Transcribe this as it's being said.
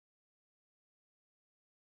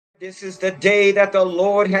This is the day that the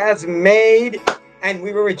Lord has made, and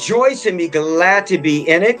we will rejoice and be glad to be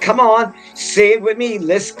in it. Come on, say it with me.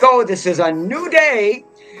 Let's go. This is a new day,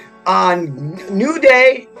 and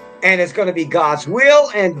it's going to be God's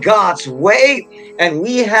will and God's way. And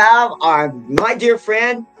we have my dear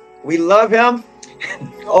friend. We love him.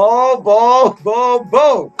 Oh,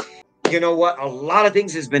 bo. You know what? A lot of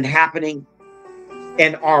things has been happening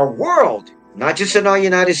in our world, not just in our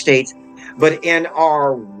United States, but in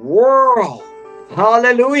our world.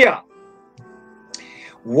 Hallelujah.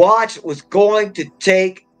 Watch what's going to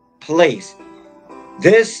take place.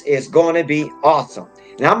 This is going to be awesome.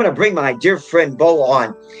 And I'm going to bring my dear friend Bo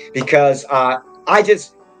on because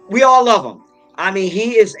we all love him. I mean,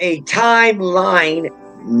 he is a timeline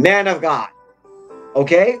man of God.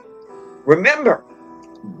 Okay? Remember,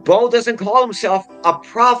 Bo doesn't call himself a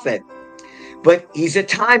prophet, but he's a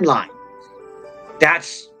timeline.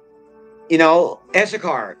 That's,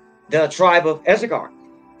 Issachar, the tribe of Issachar.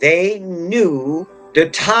 They knew the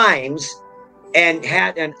times and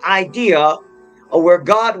had an idea of where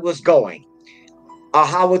God was going,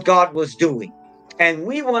 what God was doing. And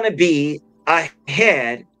we want to be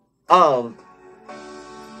ahead of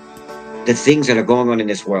the things that are going on in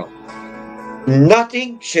this world.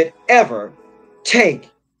 Nothing should ever take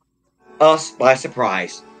us by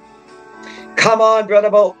surprise. Come on, Brother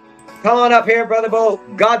Bo. Come on up here, Brother Bo.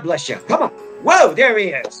 God bless you. Come on. Whoa, there he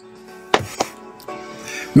is.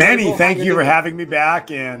 Manny, thank you for having me back,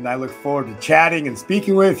 and I look forward to chatting and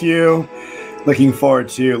speaking with you. Looking forward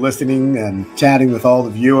to listening and chatting with all the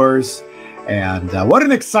viewers. And what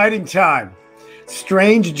an exciting time.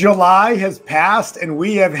 Strange July has passed, and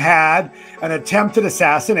we have had an attempted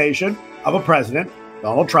assassination of a president,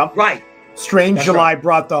 Donald Trump. Right. Strange July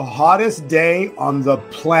brought the hottest day on the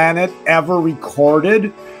planet ever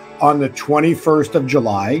recorded on the 21st of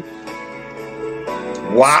July.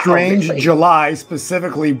 Wow. Strange July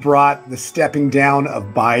specifically brought the stepping down of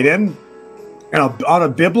Biden. And on a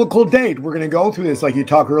biblical date, we're going to go through this, like you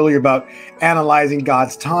talked earlier about analyzing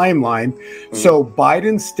God's timeline. So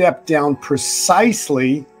Biden stepped down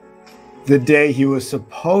precisely the day he was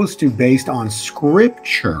supposed to, based on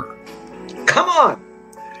scripture. Come on.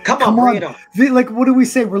 Bring it on. Like, what do we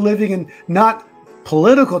say? We're living in not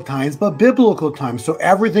political times, but biblical times. So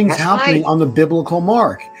everything's happening on the biblical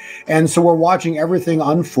mark. And so we're watching everything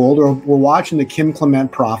unfold, or we're watching the Kim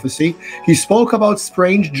Clement prophecy. He spoke about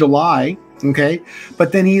strange July, okay?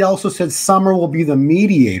 But then he also said summer will be the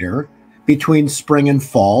mediator between spring and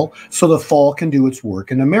fall, so the fall can do its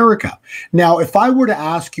work in America. Now, if I were to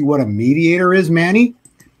ask you what a mediator is, Manny,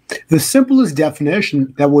 the simplest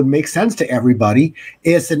definition that would make sense to everybody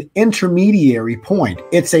is an intermediary point.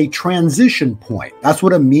 It's a transition point. That's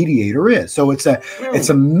what a mediator is. So it's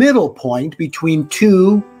a middle point between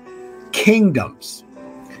two kingdoms.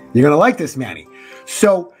 You're going to like this, Manny.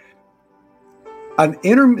 So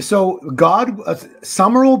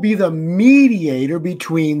summer will be the mediator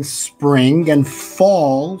between spring and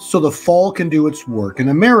fall, so the fall can do its work in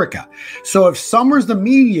America. So if summer's the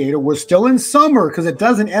mediator, we're still in summer because it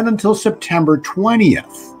doesn't end until September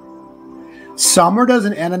 20th. Summer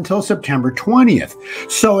doesn't end until September 20th.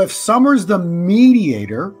 So if summer's the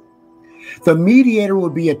mediator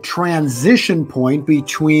would be a transition point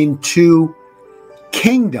between two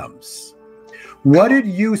kingdoms. What did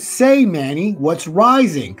you say, Manny? What's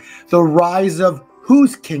rising? The rise of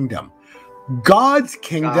whose kingdom? God's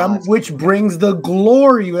kingdom, which brings the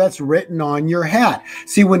glory that's written on your hat.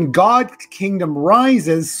 See, when God's kingdom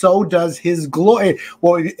rises, so does his glory.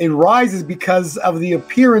 Well, it rises because of the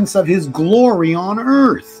appearance of his glory on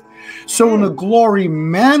earth. So when the glory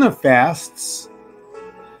manifests,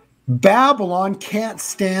 Babylon can't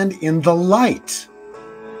stand in the light,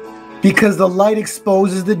 because the light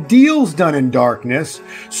exposes the deals done in darkness.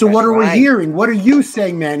 So what are we hearing? What are you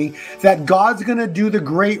saying, Manny? That God's going to do the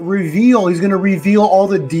great reveal. He's going to reveal all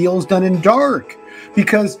the deals done in dark,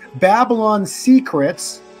 because Babylon's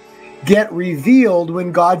secrets get revealed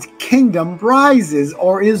when God's kingdom rises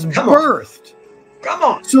or is birthed. Come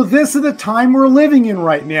on. So this is the time we're living in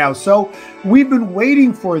right now. So we've been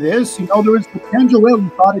waiting for this. There was potential. We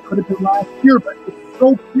thought it could have been last year, but it's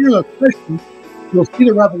so clear that Christians, you'll see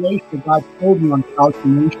the revelation that God told you on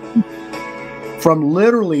calculation. From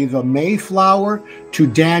literally the Mayflower to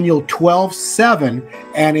Daniel 12:7,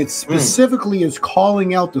 and it specifically is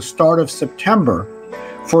calling out the start of September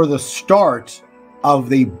for the start of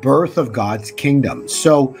the birth of God's kingdom.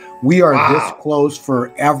 So we are this close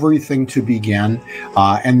for everything to begin.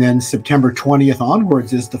 And then September 20th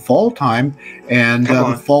onwards is the fall time. And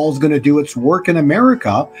the fall is going to do its work in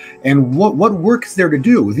America. And what work is there to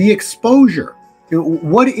do? The exposure.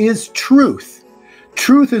 What is truth?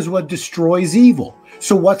 Truth is what destroys evil.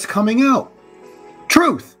 So what's coming out?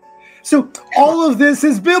 Truth. So all of this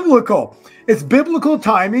is biblical. It's biblical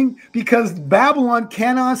timing because Babylon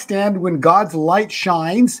cannot stand when God's light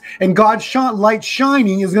shines, and God's light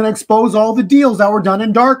shining is going to expose all the deals that were done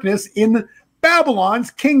in darkness in Babylon's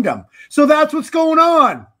kingdom. So that's what's going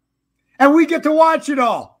on. And we get to watch it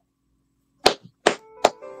all.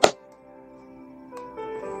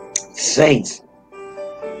 Saints,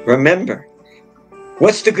 remember,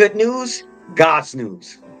 what's the good news? God's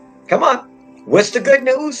news. Come on. What's the good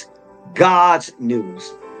news? God's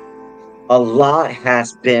news. A lot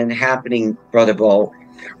has been happening, Brother Bo.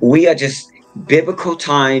 We are just, biblical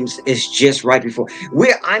times is just right before.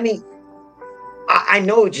 I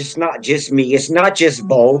know it's just not just me. It's not just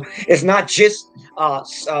Bo. It's not just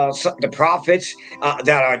the prophets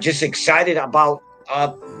that are just excited about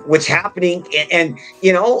what's happening. And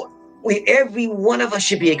you know, every one of us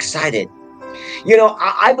should be excited. You know,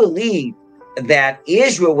 I believe that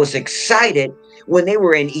Israel was excited when they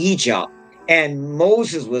were in Egypt and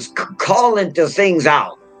Moses was calling the things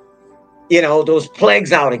out, you know, those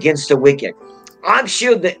plagues out against the wicked. I'm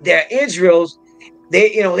sure that Israel's,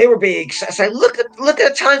 they were being excited. Look at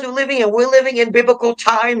the times we're living in. We're living in biblical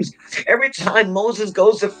times. Every time Moses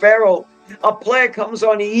goes to Pharaoh, a plague comes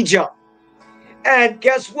on Egypt. And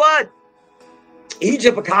guess what?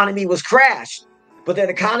 Egypt economy was crashed. But that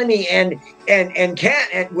economy and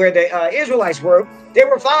where the Israelites were, they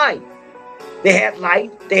were fine. They had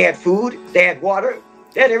light, they had food, they had water,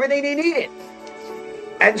 they had everything they needed.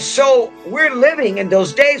 And so we're living in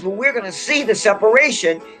those days where we're going to see the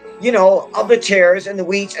separation, you know, of the tares and the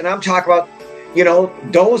wheats. And I'm talking about, you know,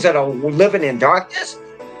 those that are living in darkness,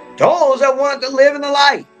 those that want to live in the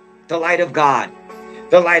light of God,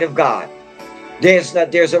 the light of God.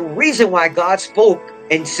 There's a reason why God spoke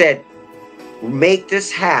and said, make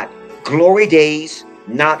this hat glory days,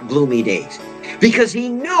 not gloomy days. Because he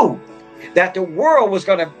knew that the world was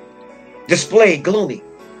going to display gloomy.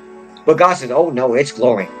 But God said, oh no, it's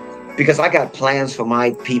glory. Because I got plans for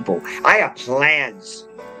my people. I have plans.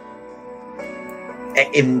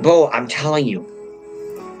 And Bo, I'm telling you,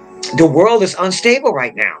 the world is unstable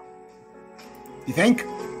right now. You think?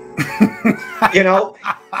 You know,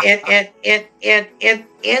 and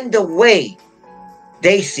in the way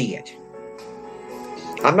they see it.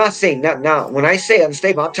 I'm not saying that now. When I say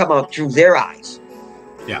unstable, I'm talking about through their eyes.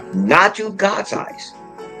 Yeah. Not through God's eyes.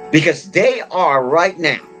 Because they are right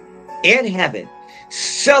now in heaven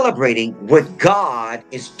celebrating what God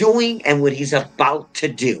is doing and what he's about to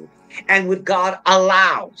do and what God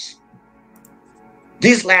allows.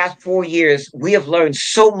 These last 4 years, we have learned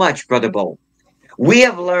so much, Brother Bo. We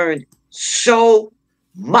have learned so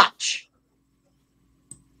much.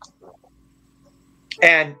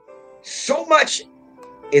 And so much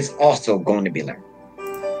is also going to be learned.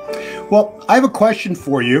 Well, I have a question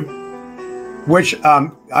for you, which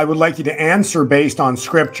I would like you to answer based on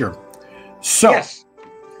Scripture. So, yes.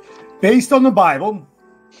 Based on the Bible,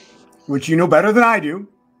 which you know better than I do,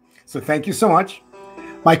 so thank you so much.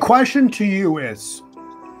 My question to you is,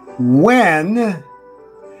 when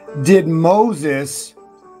did Moses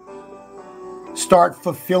start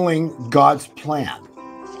fulfilling God's plan?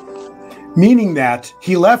 Meaning that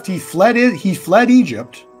he fled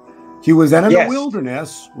Egypt. He was then in the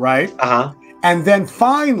wilderness, right? Uh-huh. And then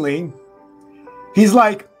finally, he's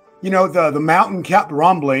like, you know, the mountain kept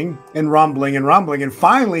rumbling and rumbling and rumbling. And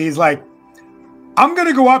finally, he's like, I'm going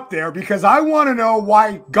to go up there because I want to know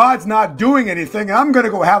why God's not doing anything. And I'm going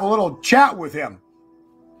to go have a little chat with him,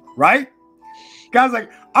 right? God's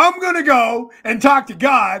like, I'm going to go and talk to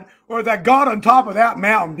God, or that God on top of that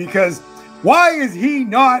mountain, because why is he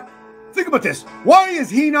not, think about this, why is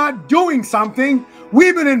he not doing something?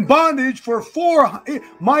 We've been in bondage for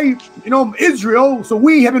Israel, so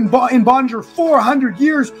we have been in bondage for 400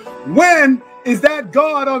 years. When is that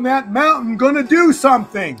God on that mountain going to do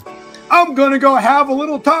something? I'm going to go have a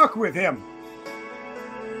little talk with him.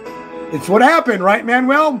 It's what happened, right,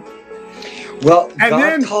 Manuel? Well,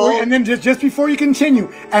 and then just before you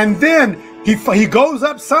continue, and then he goes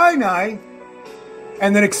up Sinai,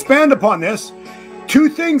 and then expand upon this. Two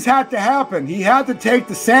things had to happen. He had to take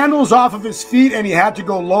the sandals off of his feet, and he had to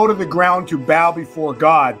go low to the ground to bow before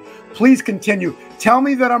God. Please continue. Tell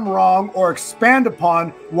me that I'm wrong, or expand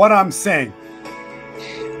upon what I'm saying.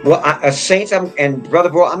 Well, Saints and Brother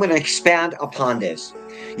Bro, I'm going to expand upon this.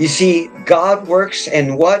 You see, God works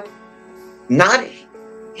in what? Not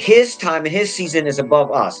his time and his season is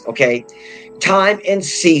above us, okay? Time and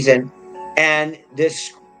season. And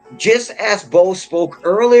this, just as Bo spoke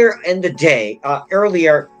earlier in the day,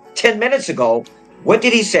 earlier 10 minutes ago, what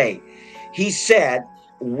did he say? He said,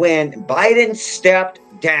 when Biden stepped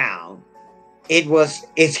down, it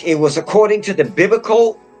was according to the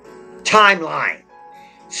biblical timeline.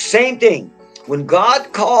 Same thing. When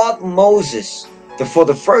God called Moses for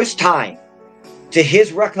the first time, to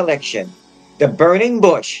his recollection, the burning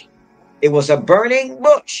bush, it was a burning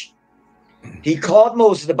bush. He called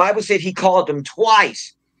Moses. The Bible said he called him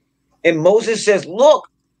twice. And Moses says, look,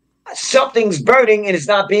 something's burning and it's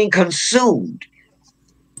not being consumed.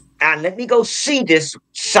 And let me go see this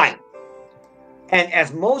sight. And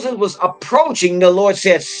as Moses was approaching, the Lord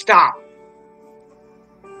said, stop.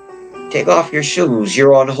 Take off your shoes.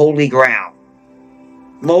 You're on holy ground.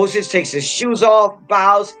 Moses takes his shoes off,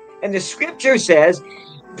 bows, and the scripture says,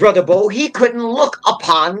 Brother Bo, he couldn't look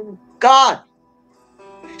upon God.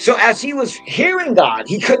 So as he was hearing God,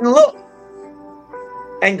 he couldn't look.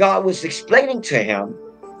 And God was explaining to him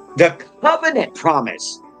the covenant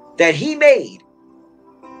promise that he made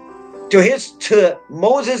to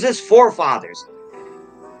Moses' forefathers,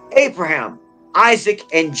 Abraham, Isaac,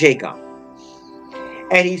 and Jacob.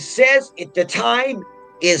 And he says the time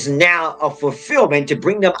is now a fulfillment to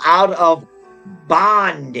bring them out of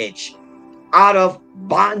bondage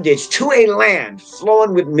to a land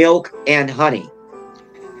flowing with milk and honey.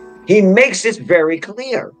 He makes this very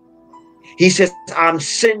clear. He says, I'm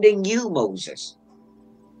sending you, Moses.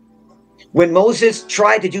 When Moses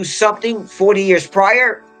tried to do something 40 years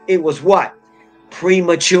prior, it was what?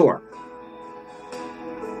 Premature.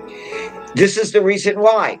 This is the reason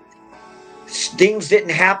why things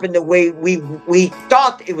didn't happen the way we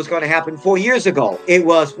thought it was going to happen 4 years ago. It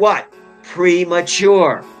was what?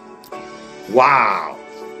 Premature. Wow.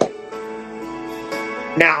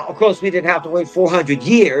 Now, of course, we didn't have to wait 400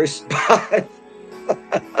 years, but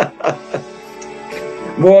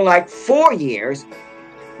more like 4 years.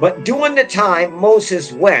 But during the time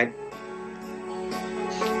Moses went,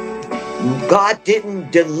 God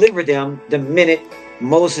didn't deliver them the minute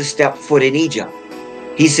Moses stepped foot in Egypt.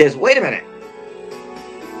 He says, wait a minute.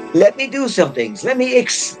 Let me do some things. Let me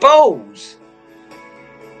expose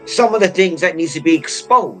some of the things that needs to be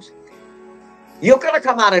exposed. You're going to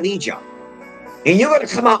come out of Egypt, and you're going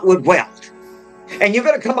to come out with wealth, and you're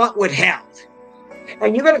going to come out with health,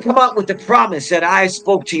 and you're going to come out with the promise that I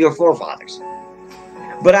spoke to your forefathers.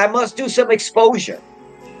 But I must do some exposure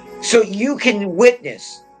so you can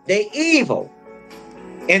witness the evil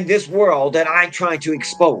in this world that I'm trying to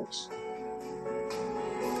expose.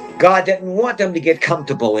 God didn't want them to get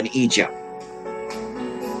comfortable in Egypt.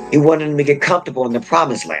 He wanted them to get comfortable in the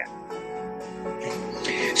promised land.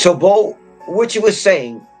 So, Bo, what you were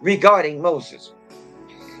saying regarding Moses,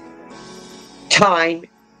 time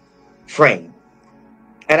frame.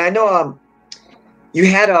 And I know you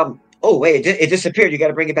had oh wait, it disappeared. You got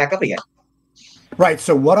to bring it back up again. Right.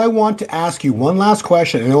 So what I want to ask you, one last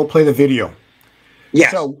question, and then we'll play the video.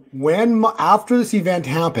 Yes. So after this event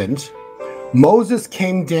happened, Moses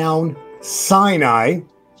came down Sinai.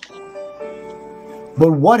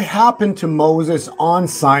 But what happened to Moses on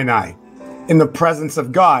Sinai in the presence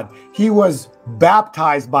of God? He was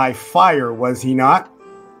baptized by fire, was he not?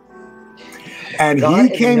 And God,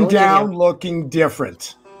 he came down looking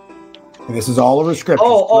different. And this is all over scripture.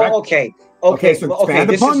 Oh, okay. Okay, so expand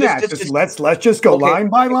upon that. Let's just go line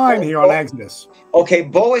by line here on Exodus. Okay,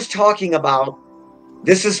 Bo is talking about,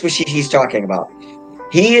 this is what he's talking about.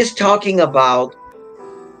 He is talking about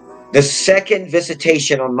the second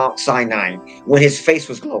visitation on Mount Sinai when his face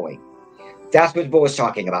was glowing. That's what Bo is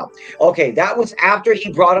talking about. Okay, that was after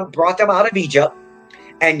he brought them out of Egypt,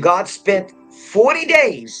 and God spent 40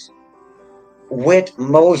 days with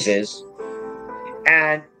Moses,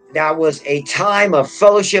 and that was a time of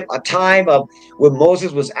fellowship, a time of when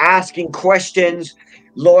Moses was asking questions.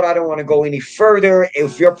 Lord, I don't want to go any further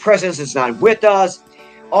if your presence is not with us,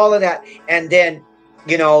 all of that. And then,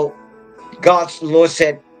 you know,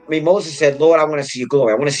 Moses said, Lord, I want to see your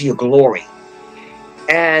glory. I want to see your glory.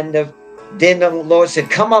 And then the Lord said,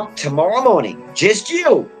 come up tomorrow morning, just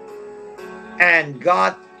you. And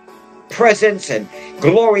God's presence and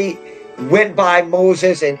glory went by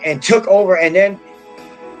Moses and took over. And then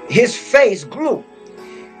his face grew.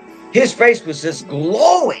 His face was just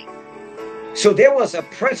glowing. So there was a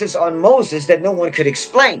presence on Moses that no one could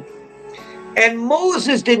explain. And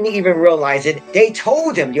Moses didn't even realize it. They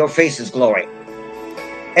told him, your face is glowing.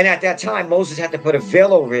 And at that time, Moses had to put a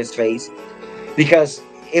veil over his face because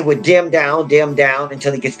it would dim down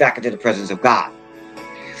until he gets back into the presence of God.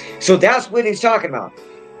 So that's what he's talking about.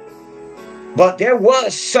 But there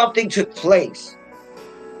was something took place.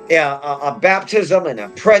 A baptism and a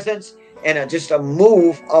presence and just a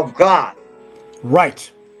move of God.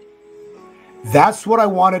 Right. That's what I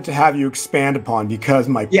wanted to have you expand upon, because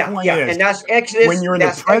my point is, and that's Exodus. when you're in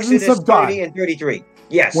the presence Exodus of God, 30 and 33.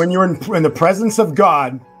 Yes. when you're in the presence of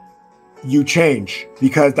God, you change,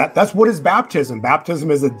 because that's what is baptism.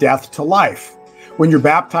 Baptism is a death to life. When you're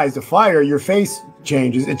baptized to fire, your face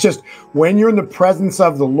changes. It's just when you're in the presence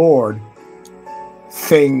of the Lord,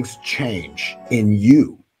 things change in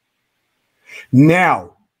you.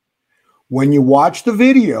 Now, when you watch the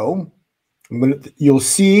video, you'll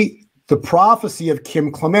see the prophecy of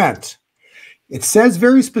Kim Clement. It says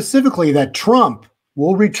very specifically that Trump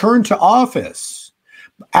will return to office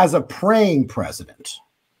as a praying president.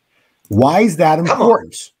 Why is that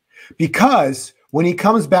important? Because when he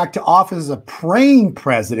comes back to office as a praying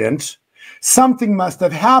president, something must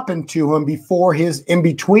have happened to him in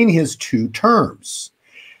between his two terms.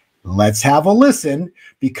 Let's have a listen,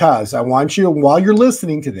 because I want you, while you're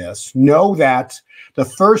listening to this, know that the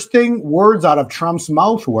first words out of Trump's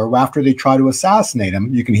mouth were, after they try to assassinate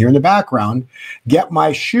him, you can hear in the background, get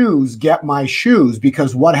my shoes,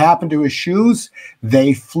 because what happened to his shoes?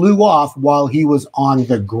 They flew off while he was on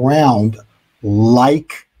the ground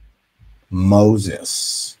like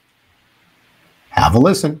Moses. Have a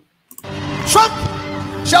listen. Trump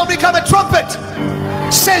shall become a trumpet,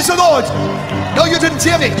 says the Lord. No, you didn't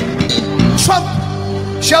hear me. Trump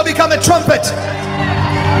shall become a trumpet.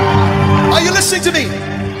 Are you listening to me?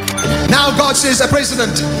 Now God says, a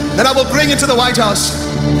president that I will bring into the White House,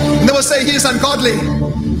 and they will say he is ungodly,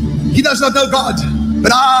 he does not know God.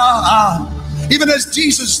 But even as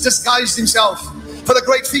Jesus disguised himself for the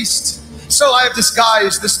great feast, so I have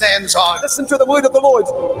disguised the stands on. Listen to the word of the Lord.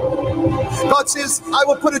 God says, I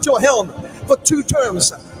will put at your helm for 2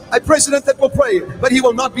 terms a president that will pray, but he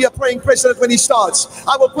will not be a praying president when he starts.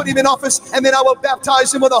 I will put him in office, and then I will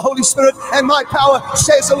baptize him with the Holy Spirit and my power,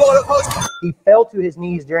 says the Lord of hosts. He fell to his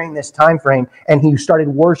knees during this time frame, and he started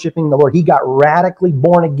worshiping the Lord. He got radically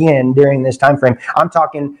born again during this time frame. I'm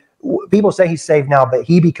talking, people say he's saved now, but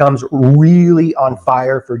he becomes really on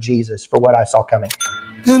fire for Jesus, for what I saw coming.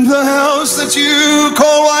 In the house that you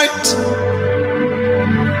call white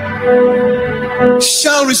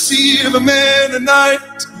shall receive a man tonight.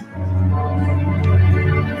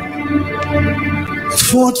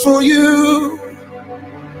 Fought for you.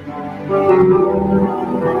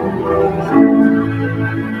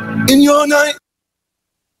 In your night.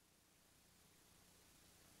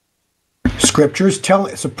 Scriptures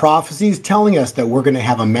prophecies telling us that we're going to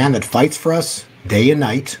have a man that fights for us day and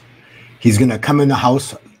night. He's going to come in the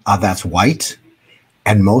house that's white.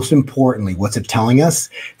 And most importantly, what's it telling us?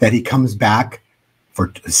 That he comes back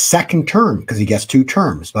for a second term, because he gets 2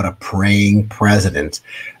 terms, but a praying president,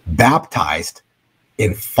 baptized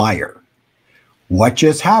in fire. What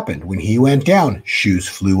just happened? When he went down, shoes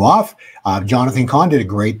flew off. Jonathan Cahn did a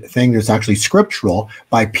great thing that's actually scriptural,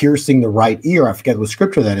 by piercing the right ear. I forget what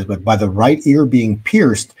scripture that is, but by the right ear being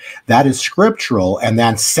pierced, that is scriptural, and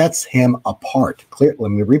that sets him apart. Clear.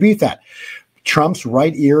 Let me repeat that. Trump's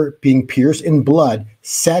right ear being pierced in blood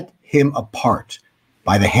set him apart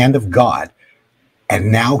by the hand of God. And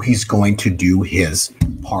now he's going to do his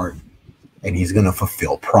part, and he's going to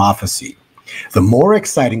fulfill prophecy. The more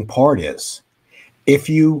exciting part is, if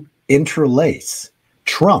you interlace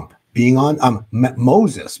Trump being on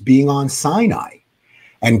Moses being on Sinai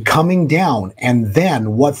and coming down, and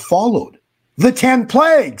then what followed? The 10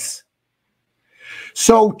 plagues.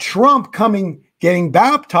 So Trump getting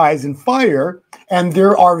baptized in fire, and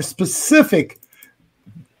there are specific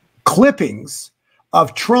clippings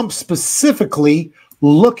of Trump specifically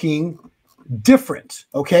looking different,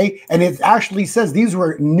 okay? And it actually says these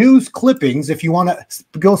were news clippings. If you want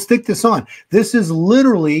to go stick this on, this is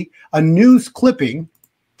literally a news clipping.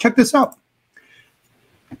 Check this out.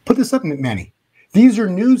 Put this up, Manny. These are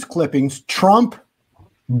news clippings. Trump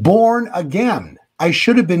born again. I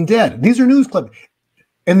should have been dead. These are news clippings.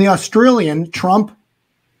 In the Australian, Trump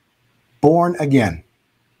born again.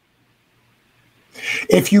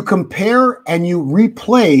 If you compare and you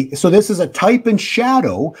replay, so this is a type and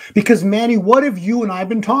shadow, because Manny, what have you and I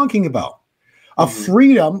been talking about? A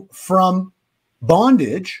freedom from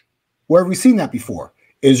bondage. Where have we seen that before?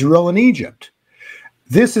 Israel and Egypt.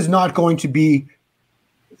 This is not going to be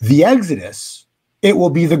the Exodus. It will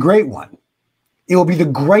be the great one. It will be the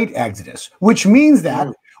great Exodus, which means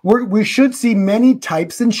that we should see many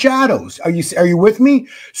types and shadows. Are you with me?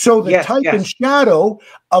 So the type and shadow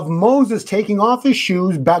of Moses taking off his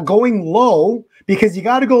shoes, going low, because you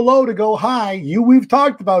got to go low to go high. We've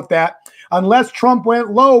talked about that. Unless Trump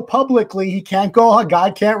went low publicly, he can't go high.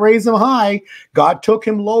 God can't raise him high. God took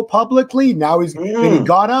him low publicly. Now then he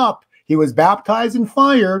got up. He was baptized in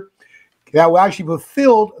fire. that actually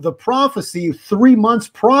fulfilled the prophecy 3 months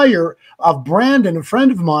prior of Brandon, a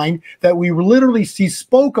friend of mine, that we literally see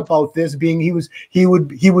spoke about this being he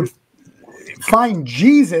would find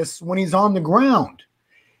Jesus when he's on the ground.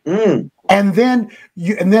 And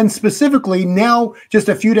then specifically now, just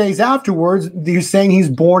a few days afterwards, you're saying he's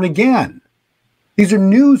born again. These are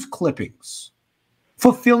news clippings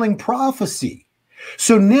fulfilling prophecy.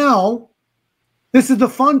 So now, this is the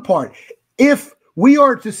fun part. If we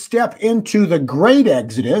are to step into the great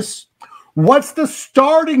Exodus, what's the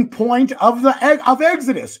starting point of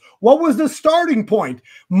Exodus? What was the starting point?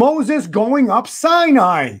 Moses going up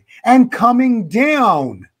Sinai and coming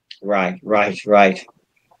down. Right.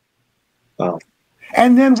 Wow.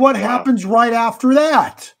 And then what happens right after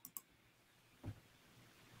that?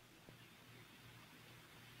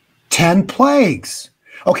 10 plagues.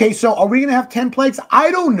 Okay, so are we going to have 10 plagues?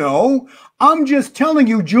 I don't know. I'm just telling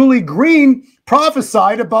you, Julie Green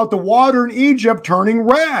prophesied about the water in Egypt turning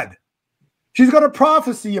red. She's got a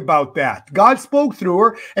prophecy about that. God spoke through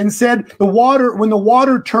her and said, when the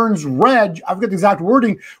water turns red, I've got the exact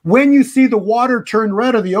wording, when you see the water turn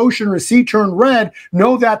red or the ocean or sea turn red,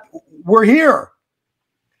 know that we're here.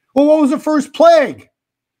 Well, what was the first plague?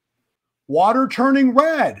 Water turning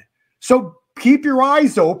red. So keep your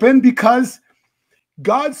eyes open, because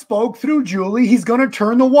God spoke through Julie. He's going to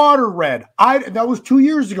turn the water red. That was 2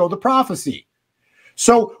 years ago, the prophecy.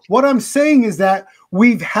 So what I'm saying is that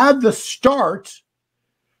we've had the start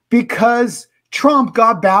because Trump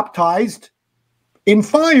got baptized in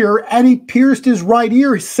fire and he pierced his right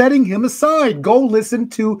ear, setting him aside. Go listen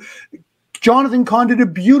to Jonathan Kahn did a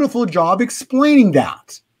beautiful job explaining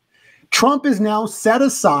that. Trump is now set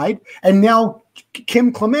aside, and now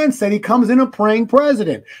Kim Clement said he comes in a praying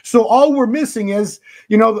president. So all we're missing is,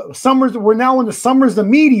 we're now in the summer's the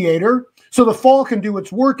mediator, so the fall can do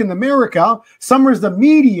its work in America. Summer's the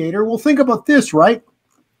mediator. Well, think about this, right?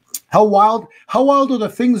 How wild are the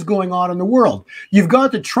things going on in the world? You've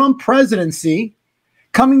got the Trump presidency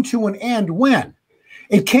coming to an end when?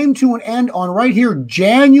 It came to an end on right here,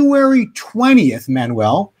 January 20th,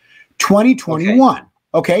 Manuel, 2021.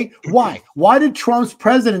 Okay, why? Why did Trump's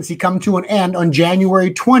presidency come to an end on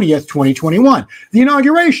January 20th, 2021? The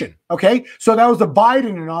inauguration, okay? So that was the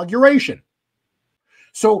Biden inauguration.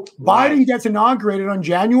 So Biden gets inaugurated on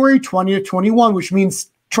January 20th, 21, which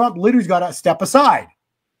means Trump literally's got to step aside,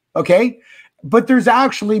 okay? But there's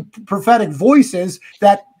actually prophetic voices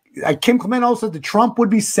that Kim Clement also said that Trump would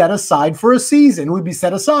be set aside for a season, would be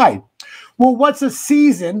set aside. Well, what's a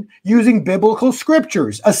season using biblical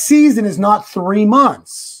scriptures? A season is not 3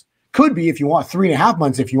 months. Could be if you want 3.5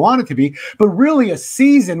 months if you want it to be. But really a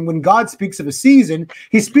season, when God speaks of a season,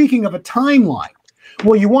 he's speaking of a timeline.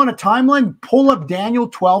 Well, you want a timeline? Pull up Daniel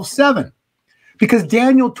 12:7. Because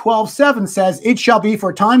Daniel 12:7 says, it shall be for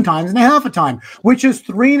a time, times and a half a time, which is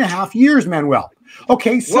 3.5 years, Manuel.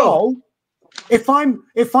 Okay, so if I'm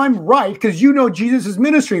right, because Jesus'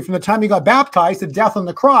 ministry from the time he got baptized to death on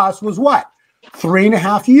the cross was what?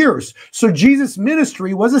 3.5 years. So Jesus'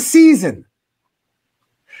 ministry was a season.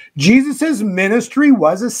 Jesus' ministry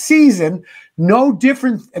was a season, no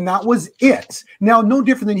different, and that was it. Now, no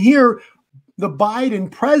different than here, the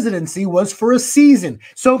Biden presidency was for a season.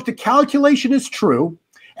 So if the calculation is true,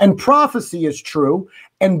 and prophecy is true,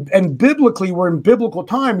 and biblically we're in biblical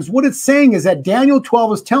times, what it's saying is that Daniel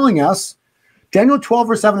 12 is telling us, Daniel 12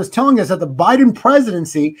 verse 7 is telling us that the Biden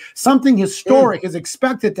presidency, something historic is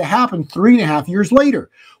expected to happen 3.5 years later.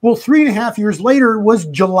 Well, 3.5 years later was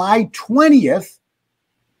July 20th,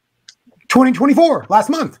 2024, last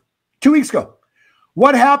month, 2 weeks ago.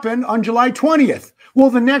 What happened on July 20th? Well,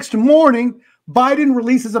 the next morning, Biden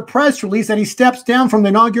releases a press release that he steps down from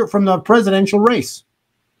the presidential race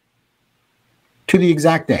to the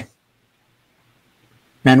exact day.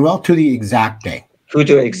 Manuel, to the exact day. To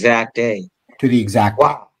the exact day. To the exact day.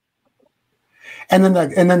 Wow. And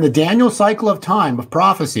then the Daniel cycle of time of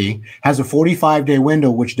prophecy has a 45-day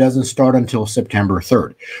window, which doesn't start until September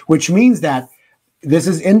 3rd, which means that this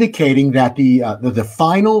is indicating that the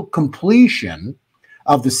final completion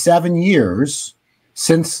of the 7 years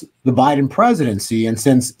since the Biden presidency and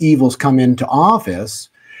since evil's come into office,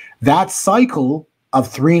 that cycle of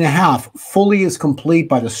 3.5 fully is complete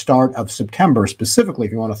by the start of September. Specifically,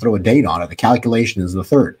 if you want to throw a date on it, the calculation is the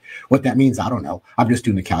 3rd. What that means, I don't know. I'm just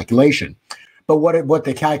doing the calculation. But what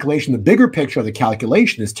the calculation, the bigger picture of the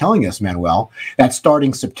calculation is telling us, Manuel, that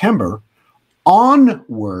starting September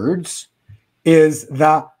onwards is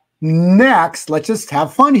the next, let's just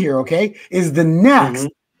have fun here, okay, is the next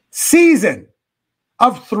season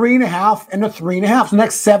of 3.5 and a 3.5, so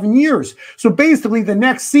next 7 years. So basically the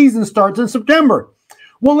next season starts in September.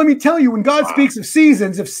 Well, let me tell you, when God speaks of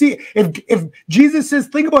seasons, if Jesus says,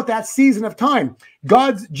 think about that season of time,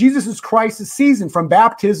 Jesus is Christ's season from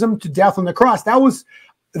baptism to death on the cross. That was,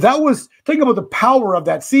 think about the power of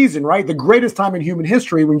that season, right? The greatest time in human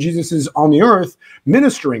history when Jesus is on the earth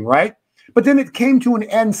ministering, right? But then it came to an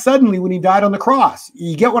end suddenly when he died on the cross.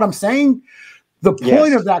 You get what I'm saying? The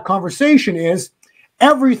point of that conversation is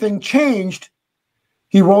everything changed.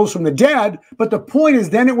 He rose from the dead, but the point is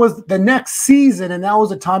then it was the next season, and that was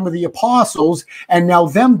the time of the apostles, and now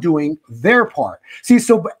them doing their part. See,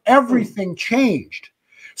 so everything changed.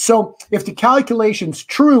 So if the calculation's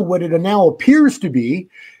true, what it now appears to be,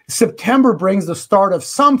 September brings the start of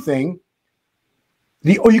something.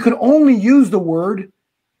 You can only use the word,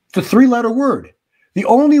 the three-letter word. The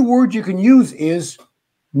only word you can use is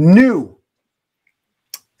new.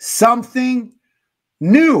 Something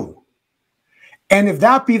new. And if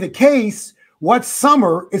that be the case, what's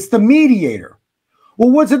summer? It's the mediator. Well,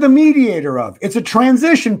 what's it the mediator of? It's a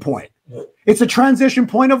transition point. It's a transition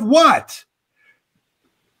point of what?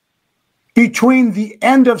 Between the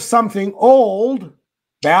end of something old,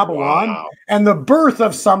 Babylon, and the birth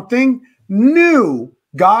of something new,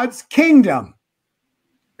 God's kingdom.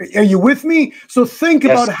 Are you with me? So think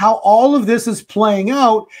about how all of this is playing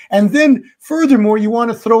out. And then furthermore, you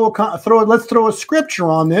want to let's throw a scripture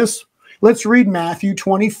on this. Let's read Matthew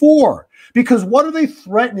 24. Because what are they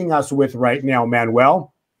threatening us with right now,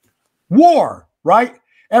 Manuel? War, right?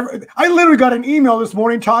 I literally got an email this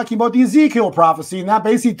morning talking about the Ezekiel prophecy, and that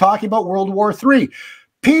basically talking about World War III.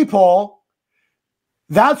 People,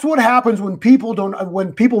 that's what happens when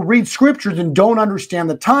people read scriptures and don't understand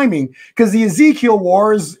the timing, because the Ezekiel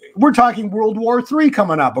war we're talking World War III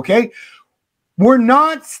coming up, okay? We're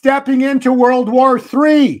not stepping into World War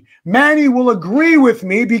III. Manny will agree with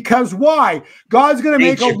me, because why? God's going to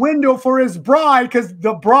make a window for his bride, because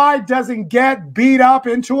the bride doesn't get beat up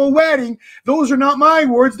into a wedding. Those are not my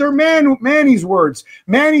words. They're Manny's words.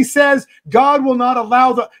 Manny says God will not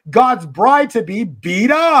allow God's bride to be beat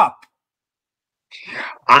up.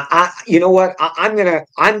 You know what? I'm gonna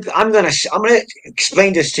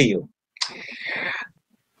explain this to you.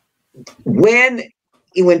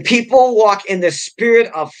 When people walk in the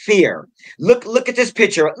spirit of fear, look at this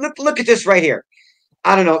picture. Look at this right here.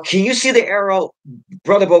 I don't know. Can you see the arrow,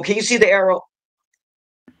 Brother Bo? Can you see the arrow?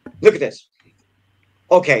 Look at this.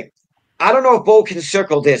 Okay. I don't know if Bo can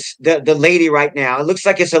circle this, the lady right now. It looks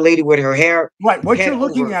like it's a lady with her hair. Right. What you're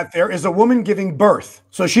looking at there is a woman giving birth.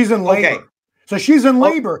 So she's in labor. Okay. So she's in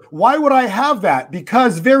labor. Why would I have that?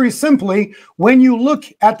 Because very simply, when you look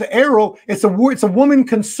at the arrow, it's a woman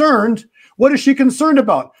concerned. What is she concerned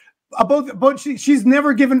about? She's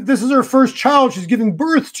never given, this is her first child she's giving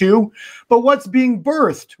birth to, but what's being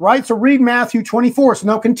birthed, right? So read Matthew 24. So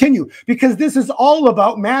now continue, because this is all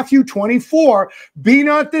about Matthew 24. Be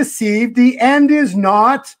not deceived. The end is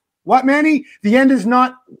not, what, Manny? The end is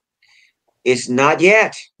not. It's not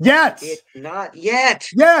yet. It's not yet.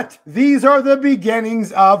 These are the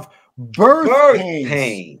beginnings of birth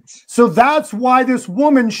pains. So that's why this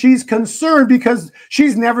woman, she's concerned, because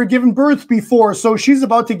she's never given birth before. So she's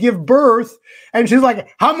about to give birth, and she's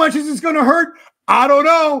like, how much is this going to hurt? I don't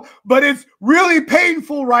know, but it's really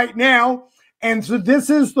painful right now. And so this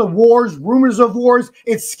is the wars, rumors of wars.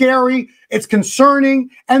 It's scary. It's concerning.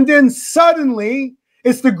 And then suddenly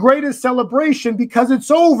it's the greatest celebration, because it's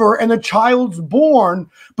over and the child's born.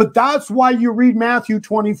 But that's why you read Matthew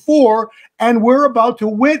 24, and we're about to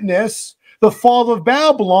witness the fall of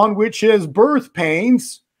Babylon, which is birth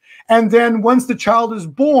pains. And then once the child is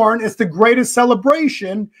born, it's the greatest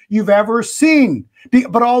celebration you've ever seen.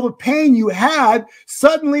 But all the pain you had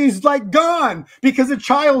suddenly is like gone, because the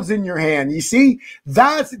child's in your hand. You see,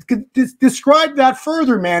 describe that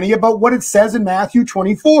further, Manny, about what it says in Matthew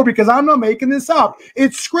 24, because I'm not making this up.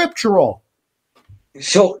 It's scriptural.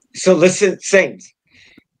 So listen, saints.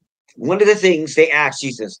 One of the things they asked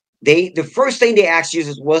Jesus, the first thing they asked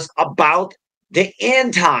Jesus was about the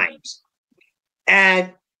end times,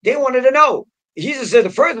 and they wanted to know. Jesus said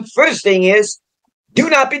the first thing is,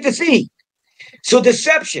 do not be deceived. So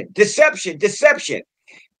deception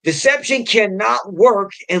cannot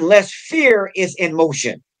work unless fear is in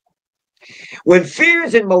motion. When fear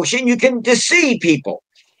is in motion, you can deceive people,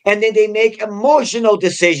 and then they make emotional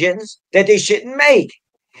decisions that they shouldn't make.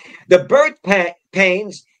 The birth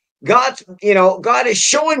pains, God is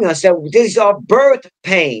showing us that these are birth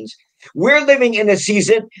pains. We're living in a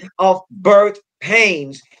season of birth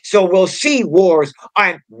pains. So we'll see wars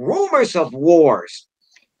and rumors of wars.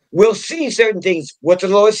 We'll see certain things. What the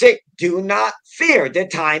Lord said, do not fear. The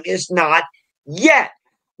time is not yet.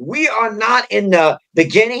 We are not in the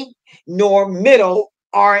beginning nor middle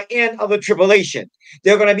are in of the tribulation.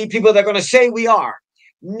 There are going to be people that are going to say we are.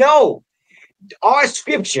 No, our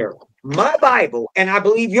scripture, my Bible, and I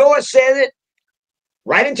believe yours said it,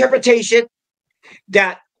 right interpretation,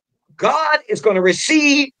 that God is going to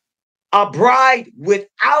receive a bride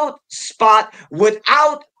without spot,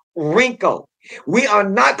 without wrinkle. We are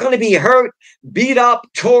not going to be hurt, beat up,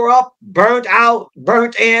 tore up, burnt out,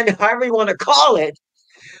 burnt in, however you want to call it.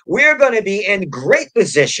 We're going to be in great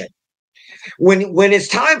position when it's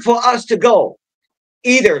time for us to go.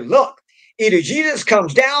 Either Jesus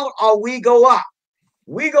comes down or we go up.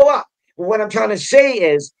 We go up. But what I'm trying to say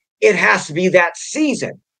is it has to be that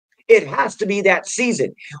season. It has to be that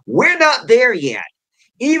season. We're not there yet.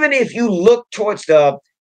 Even if you look towards the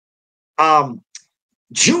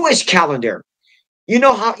Jewish calendar, you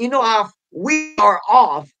know how we are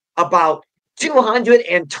off about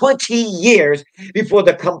 220 years before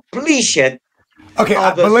the completion. Okay,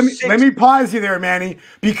 but let me pause you there, Manny,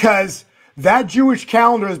 because that Jewish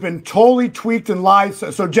calendar has been totally tweaked and lied.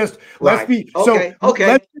 So just let's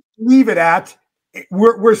let's leave it at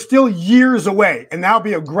we're still years away, and that'll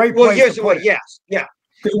be a great place. Years away, yes, yeah.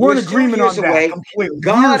 We're in agreement on that completely.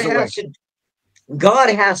 God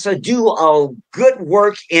has to do a good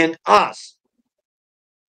work in us.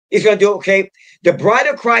 He's going to do okay. The bride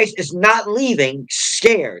of Christ is not leaving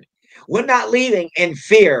scared. We're not leaving in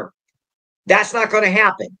fear. That's not going to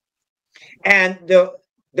happen. And the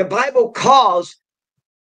Bible calls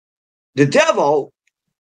the devil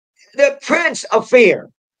the prince of fear.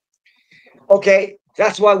 Okay,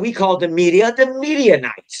 that's why we call the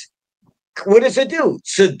Midianites. What does it do?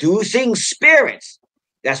 Seducing spirits.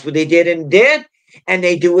 That's what they did and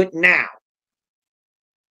they do it now.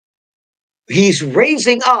 He's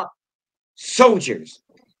raising up soldiers,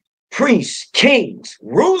 priests, kings,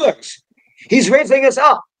 rulers. He's raising us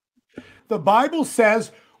up. The Bible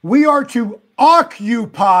says we are to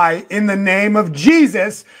occupy in the name of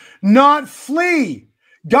Jesus, not flee.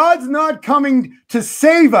 God's not coming to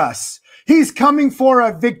save us. He's coming for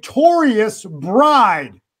a victorious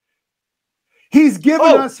bride. He's given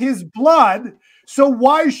us his blood, so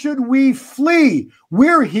why should we flee?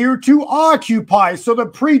 We're here to occupy. So the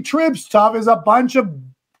pre-trib stuff is a bunch of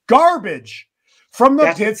garbage from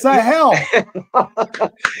the pits of hell.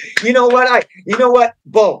 You know what,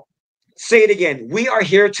 Bo? Say it again. We are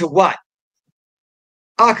here to what?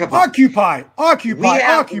 Occupy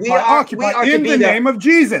in the name of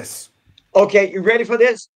Jesus. Okay, you ready for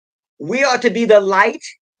this? We are to be the light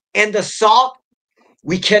and the salt.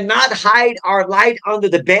 We cannot hide our light under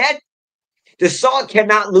the bed. The salt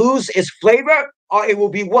cannot lose its flavor, or it will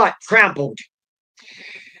be what? Trampled.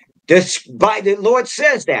 The Lord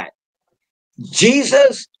says that.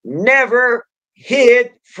 Jesus never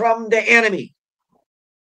hid from the enemy.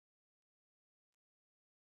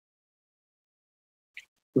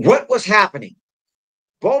 What was happening?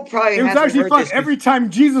 It was actually fun. Every time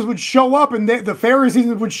Jesus would show up and the Pharisees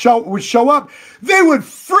would show up, they would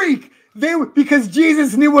freak. Because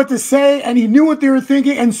Jesus knew what to say and he knew what they were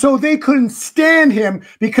thinking, and so they couldn't stand him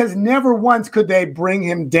because never once could they bring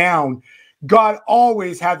him down. God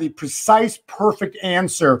always had the precise, perfect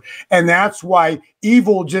answer, and that's why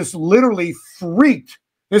evil just literally freaked.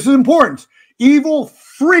 This is important. Evil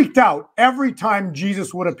freaked out every time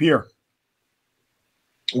Jesus would appear.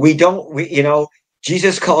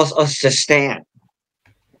 Jesus calls us to stand.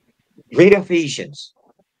 Read Ephesians.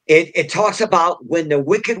 It talks about when the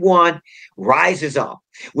wicked one rises up,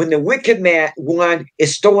 when the wicked one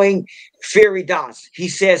is throwing fiery darts, he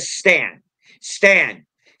says, stand, stand,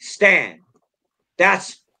 stand. And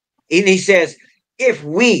he says, if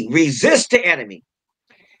we resist the enemy,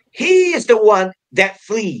 he is the one that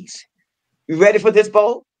flees. You ready for this,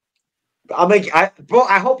 Bo?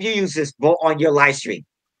 I hope you use this, Bo, on your live stream.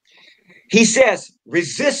 He says,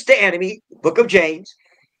 resist the enemy, book of James,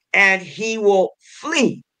 and he will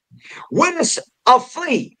flee. What is a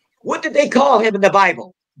flea? What did they call him in the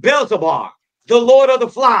Bible? Beelzebub, the Lord of the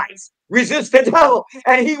Flies. Resist the devil,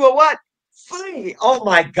 and he will what? Flee. Oh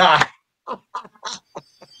my God.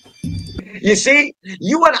 You see,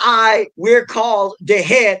 you and I, we're called the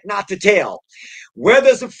head, not the tail. Where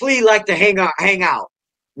does a flea like to hang out?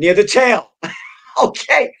 Near the tail.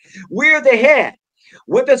 Okay, we're the head.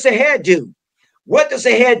 What does the head do? What does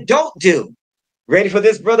the head don't do? Ready for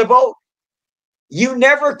this, Brother Bo? You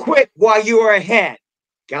never quit while you are ahead.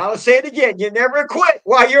 Gotta say it again. You never quit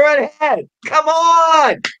while you're ahead. Come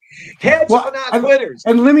on. Heads are not quitters.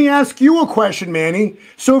 And let me ask you a question, Manny.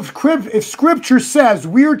 So if scripture says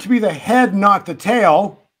we are to be the head, not the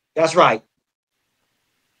tail. That's right.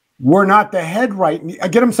 We're not the head, right?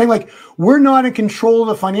 Again, I'm saying, like, we're not in control of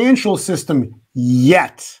the financial system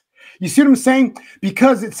yet. You see what I'm saying?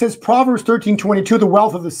 Because it says Proverbs 13:22, the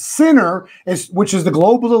wealth of the sinner, which is the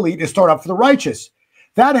global elite, is stored up for the righteous.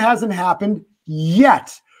 That hasn't happened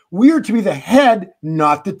yet. We are to be the head,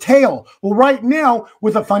 not the tail. Well, right now,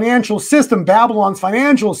 with a financial system, Babylon's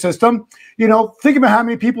financial system, think about how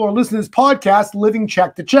many people are listening to this podcast living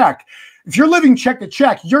check to check. If you're living check to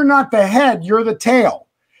check, you're not the head, you're the tail.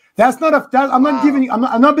 I'm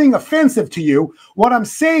not being offensive to you. What I'm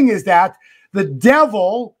saying is that the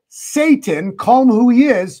devil, Satan, call him who he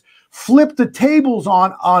is, flipped the tables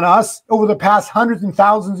on us over the past hundreds and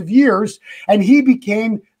thousands of years, and he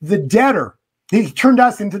became the debtor. He turned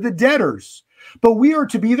us into the debtors. But we are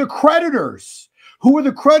to be the creditors. Who are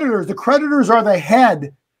the creditors? The creditors are the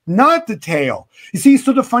head, not the tail. You see,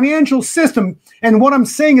 so the financial system, and what I'm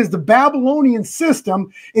saying is the Babylonian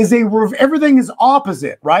system is everything is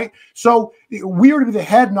opposite, right? So we are to be the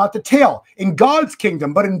head, not the tail in God's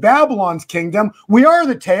kingdom. But in Babylon's kingdom, we are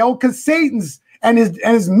the tail because Satan's and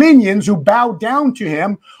his minions who bow down to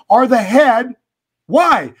him are the head.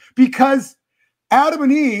 Why? Because Adam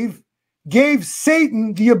and Eve gave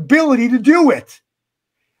Satan the ability to do it.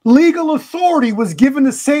 Legal authority was given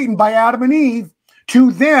to Satan by Adam and Eve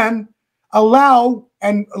to then allow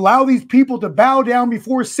these people to bow down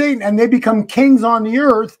before Satan, and they become kings on the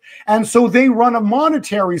earth. And so they run a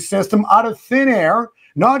monetary system out of thin air,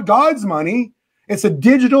 not God's money. It's a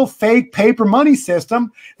digital fake paper money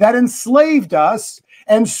system that enslaved us.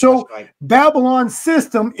 And so Babylon's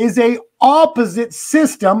system is a opposite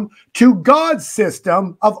system to God's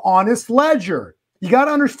system of honest ledger. You got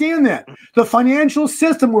to understand that. The financial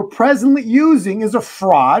system we're presently using is a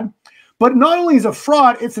fraud, but not only is a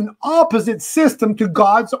fraud, it's an opposite system to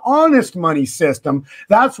God's honest money system.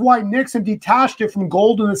 That's why Nixon detached it from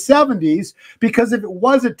gold in the 70s, because if it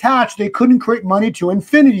was attached, they couldn't create money to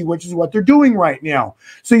infinity, which is what they're doing right now.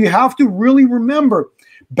 So you have to really remember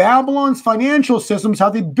Babylon's financial systems,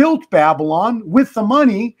 how they built Babylon with the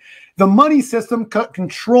money. The money system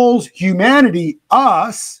controls humanity,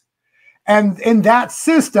 us, and in that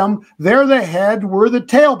system, they're the head, we're the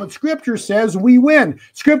tail. But Scripture says we win.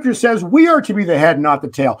 Scripture says we are to be the head, not the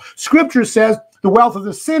tail. Scripture says the wealth of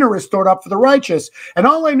the sinner is stored up for the righteous. And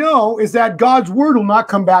all I know is that God's word will not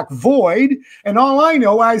come back void. And all I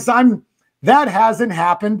know is that hasn't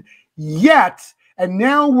happened yet. And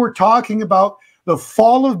now we're talking about the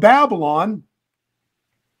fall of Babylon.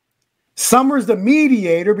 Summer's the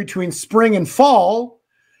mediator between spring and fall,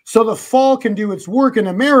 so the fall can do its work in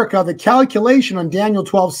America. The calculation on Daniel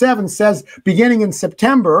 12:7 says, beginning in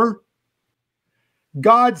September,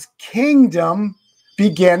 God's kingdom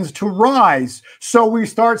begins to rise. So we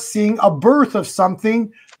start seeing a birth of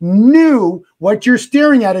something new, what you're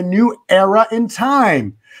staring at, a new era in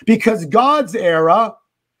time, because God's era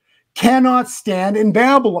cannot stand in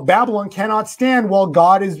Babylon. Babylon cannot stand while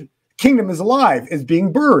God's kingdom is alive, is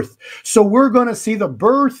being birthed. So we're going to see the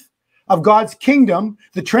birth of God's kingdom.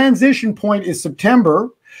 The transition point is September.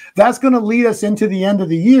 That's going to lead us into the end of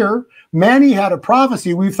the year. Manny had a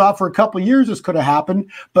prophecy. We thought for a couple of years this could have happened,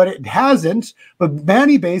 but it hasn't. But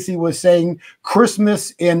Manny basically was saying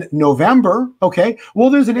Christmas in November. Okay. Well,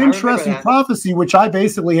 there's an interesting prophecy, which I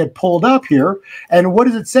basically had pulled up here. And what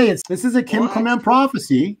does it say? This is a Kim Clement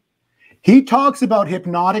prophecy. He talks about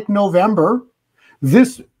hypnotic November.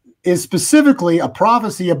 This is specifically a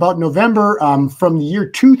prophecy about November from the year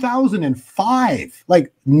 2005,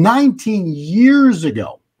 like 19 years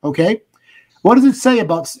ago. Okay. What does it say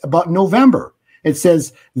about November? It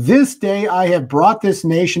says, this day I have brought this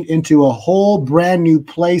nation into a whole brand new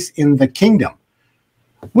place in the kingdom.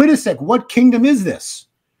 Wait a sec. What kingdom is this?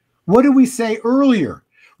 What did we say earlier?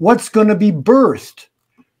 What's going to be birthed?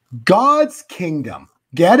 God's kingdom.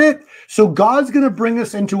 Get it? So God's going to bring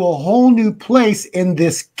us into a whole new place in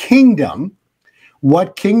this kingdom.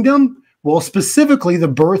 What kingdom? Well, specifically the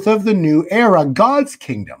birth of the new era, God's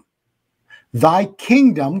kingdom. Thy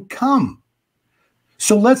kingdom come.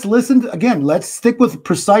 So let's listen again. Let's stick with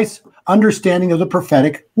precise understanding of the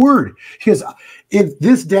prophetic word. Because if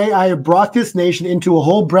this day I have brought this nation into a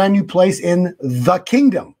whole brand new place in the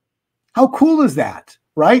kingdom. How cool is that,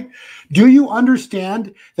 right? Do you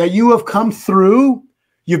understand that you have come through?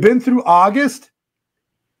 You've been through August,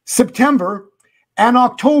 September, and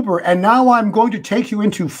October, and now I'm going to take you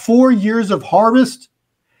into 4 years of harvest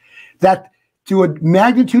that to a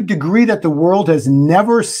magnitude degree that the world has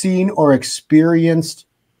never seen or experienced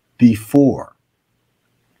before.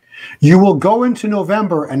 You will go into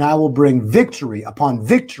November, and I will bring victory upon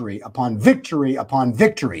victory upon victory upon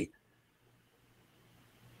victory.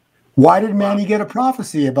 Why did Manny get a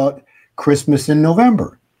prophecy about Christmas in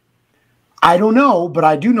November? I don't know, but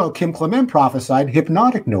I do know Kim Clement prophesied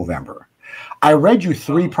hypnotic November. I read you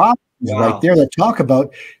 3 prophecies right there that talk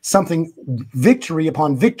about something victory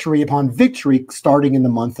upon victory upon victory starting in the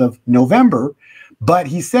month of November. But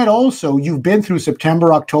he said also, you've been through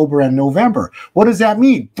September, October, and November. What does that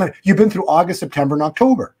mean? You've been through August, September, and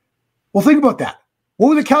October. Well, think about that. What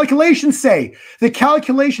would the calculation say? The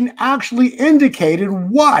calculation actually indicated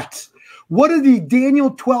what? What did the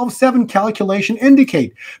Daniel 12:7 calculation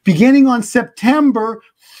indicate? Beginning on September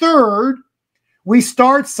 3rd, we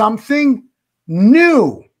start something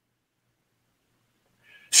new.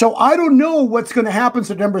 So I don't know what's going to happen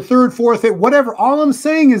September 3rd, 4th, 8th, whatever. All I'm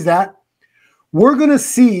saying is that we're going to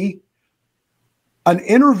see an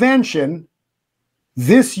intervention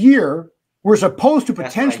this year. We're supposed to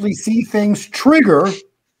potentially see things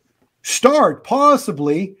start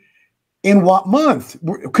possibly in what month?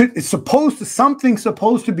 Something's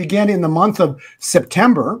supposed to begin in the month of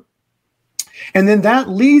September. And then that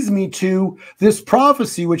leads me to this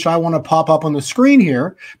prophecy, which I want to pop up on the screen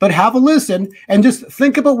here, but have a listen and just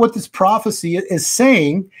think about what this prophecy is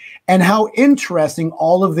saying and how interesting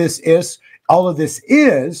all of this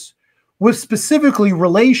is with specifically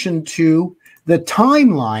relation to the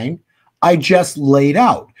timeline I just laid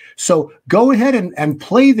out. So go ahead and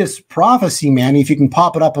play this prophecy, man. If you can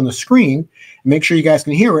pop it up on the screen, make sure you guys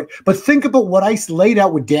can hear it. But think about what I laid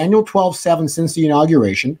out with Daniel 12:7 since the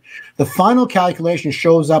inauguration. The final calculation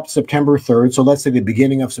shows up September 3rd. So let's say the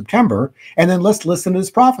beginning of September. And then let's listen to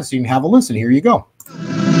this prophecy and have a listen. Here you go.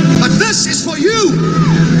 But this is for you,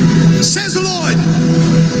 says the Lord.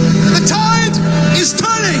 The tide is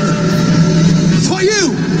turning for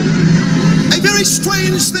you. A very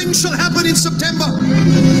strange thing shall happen in September.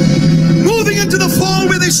 Moving into the fall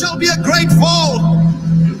where there shall be a great fall.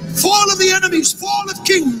 Fall of the enemies, fall of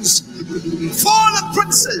kings, fall of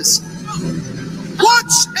princes.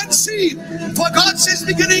 Watch and see. For God says,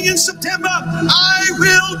 beginning in September, I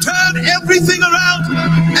will turn everything around,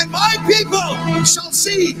 and my people shall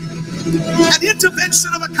see an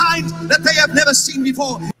intervention of a kind that they have never seen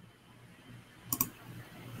before.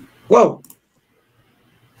 Whoa.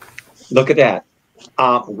 Look at that.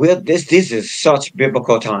 This is such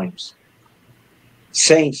biblical times.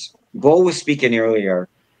 Saints, Bo was speaking earlier,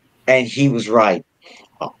 and he was right.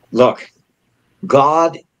 Look,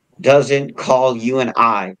 God doesn't call you and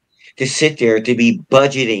I to sit there to be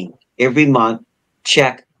budgeting every month,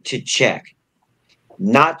 check to check.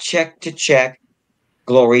 Not check to check,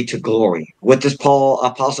 glory to glory. What does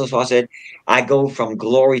Apostle Paul said? I go from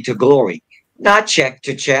glory to glory. Not check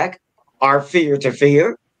to check, our fear to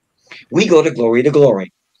fear. We go to glory to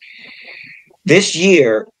glory. This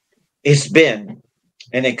year has been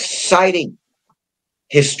an exciting,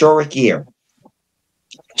 historic year.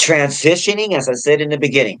 Transitioning, as I said in the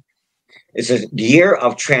beginning, it's a year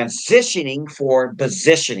of transitioning for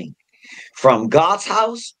positioning. From God's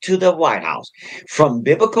house to the White House. From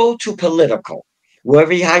biblical to political.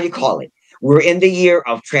 How you call it. We're in the year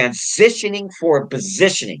of transitioning for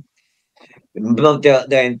positioning.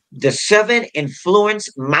 The 7 influence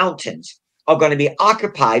mountains are going to be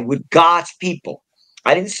occupied with God's people.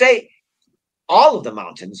 I didn't say all of the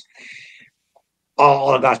mountains,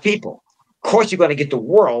 all of God's people. Of course, you're going to get the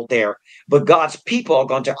world there, but God's people are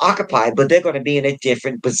going to occupy, but they're going to be in a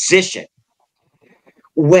different position.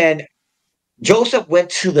 When Joseph went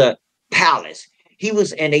to the palace, he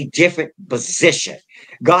was in a different position.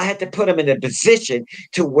 God had to put him in a position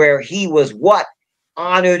to where he was what?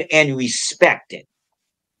 Honored and respected.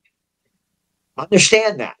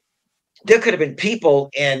 Understand that. There could have been people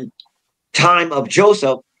in time of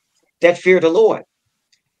Joseph that feared the Lord.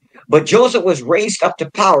 But Joseph was raised up to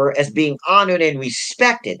power as being honored and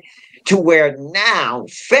respected to where now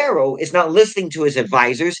Pharaoh is not listening to his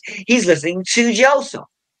advisors. He's listening to Joseph.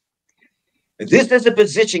 This is the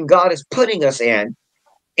position God is putting us in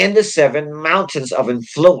the 7 mountains of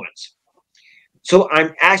influence. So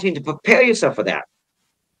I'm asking you to prepare yourself for that.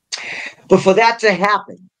 But for that to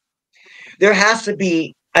happen, there has to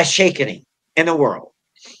be a shaking in the world.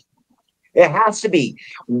 It has to be.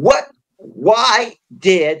 Why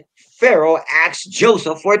did Pharaoh ask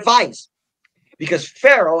Joseph for advice? Because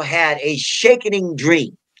Pharaoh had a shaking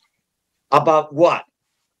dream about what?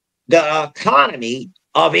 The economy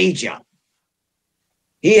of Egypt.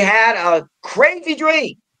 He had a crazy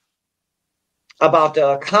dream about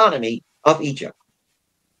the economy of Egypt.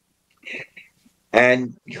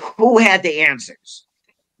 And who had the answers?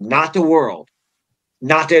 Not the world,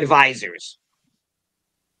 not the advisors,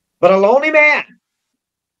 but a lonely man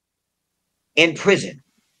in prison.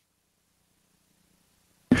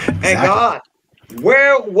 Exactly. And God,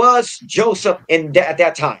 where was Joseph at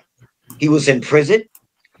that time? He was in prison.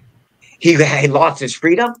 He lost his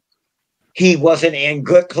freedom. He wasn't in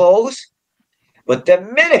good clothes. But the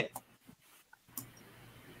minute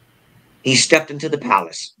he stepped into the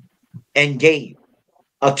palace and gave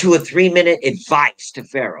a 2 or 3 minute advice to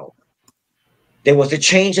Pharaoh. There was a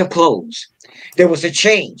change of clothes. There was a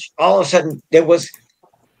change. All of a sudden,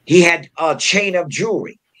 he had a chain of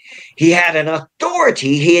jewelry. He had an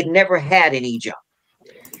authority he had never had in Egypt.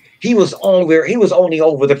 He was only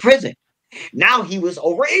over the prison. Now he was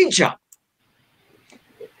over Egypt.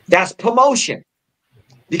 That's promotion.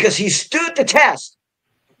 Because he stood the test.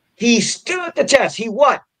 He stood the test. He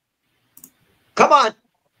won. Come on.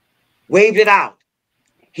 Waved it out.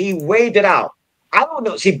 He waved it out. I don't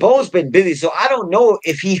know. See, Bo's been busy, so I don't know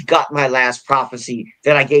if he got my last prophecy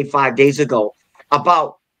that I gave 5 days ago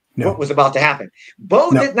about what was about to happen.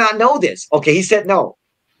 Bo did not know this. Okay, he said no.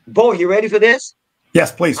 Bo, you ready for this?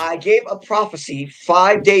 Yes, please. I gave a prophecy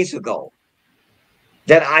 5 days ago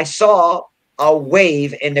that I saw a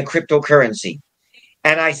wave in the cryptocurrency.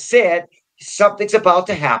 And I said, something's about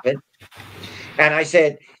to happen. And I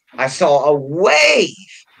said, I saw a wave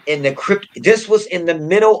in the crypto. This was in the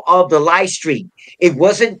middle of the live stream. It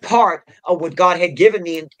wasn't part of what God had given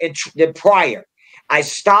me in prior. I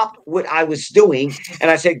stopped what I was doing and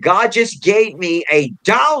I said, God just gave me a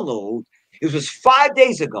download. It was 5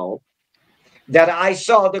 days ago that I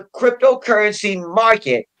saw the cryptocurrency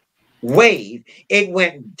market wave. It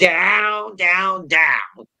went down, down,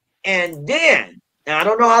 down. And then, and I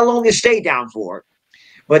don't know how long it stayed down for,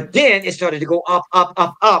 but then it started to go up, up,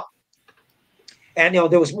 up, up. And,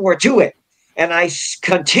 there was more to it. And I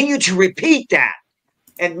continue to repeat that.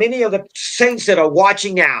 And many of the saints that are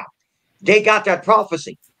watching now, they got that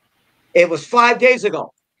prophecy. It was 5 days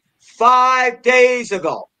ago. 5 days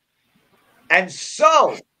ago. And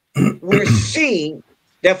so we're seeing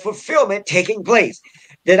the fulfillment taking place.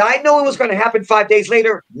 Did I know it was going to happen 5 days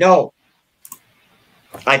later? No,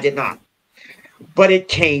 I did not. But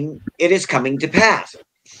it is coming to pass.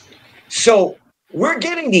 So we're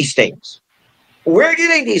getting these things. We're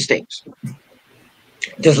getting these things.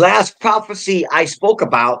 This last prophecy I spoke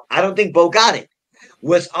about, I don't think Bo got it,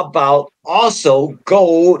 was about also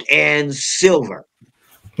gold and silver.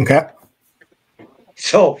 Okay.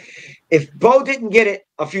 So if Bo didn't get it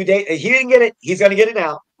a few days, he didn't get it, he's going to get it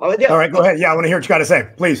now. All right, go ahead. Yeah, I want to hear what you got to say,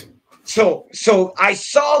 please. So I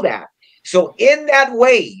saw that. So in that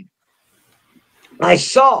wave, I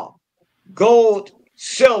saw gold,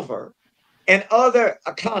 silver, and other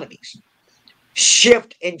economies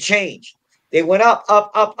shift and change. They went up, up,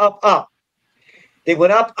 up, up, up. They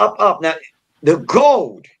went up, up, up. Now, the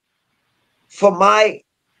gold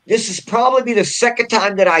this is probably the second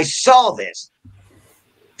time that I saw this.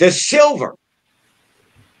 The silver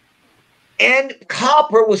and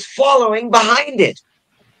copper was following behind it.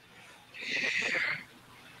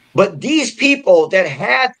 But these people that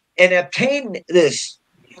had and obtained this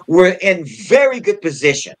were in very good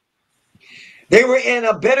position. They were in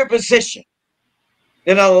a better position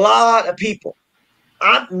than a lot of people.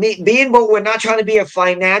 We're not trying to be a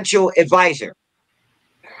financial advisor.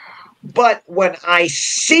 But when I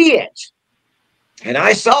see it, and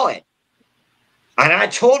I saw it, and I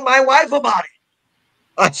told my wife about it,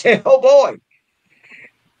 I said, oh boy,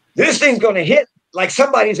 this thing's going to hit like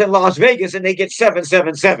somebody's in Las Vegas and they get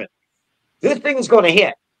 777. This thing is going to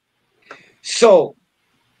hit. So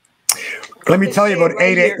let me tell you about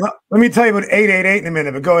 88. Let me tell you about 888 in a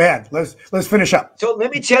minute, but go ahead. Let's finish up. So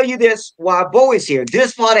let me tell you this while Bo is here.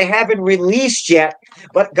 This part I haven't released yet,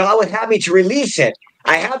 but God would have me to release it.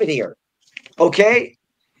 I have it here. Okay?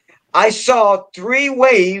 I saw 3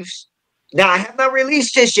 waves. Now, I have not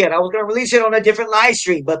released this yet. I was going to release it on a different live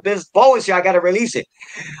stream, but this Bo is here. I got to release it.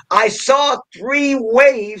 I saw 3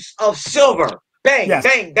 waves of silver. Bang, yes.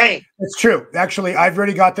 Bang, bang. It's true. Actually, I've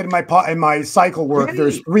already got that in my cycle work. Really?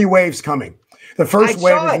 There's 3 waves coming. The first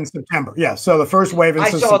wave is in September. Yeah, so the first wave is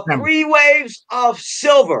in September. I saw 3 waves of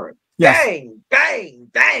silver. Yes. Bang, bang,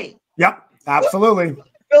 bang. Yep, absolutely.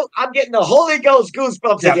 I'm getting the Holy Ghost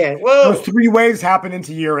goosebumps again. Whoa. Those 3 waves happen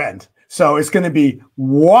into year end. So it's going to be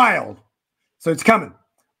wild. So it's coming.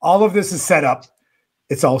 All of this is set up.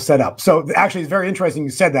 It's all set up. So actually, it's very interesting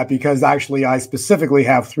you said that because actually I specifically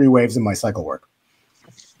have 3 waves in my cycle work.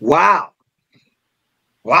 Wow.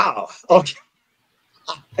 Wow. Okay.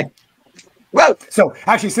 Well, so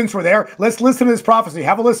actually, since we're there, let's listen to this prophecy.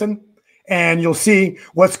 Have a listen, and you'll see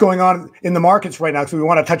what's going on in the markets right now. So we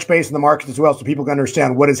want to touch base in the markets as well so people can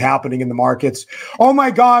understand what is happening in the markets. Oh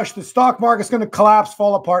my gosh, the stock market's going to collapse,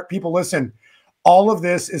 fall apart. People, listen. All of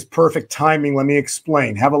this is perfect timing. Let me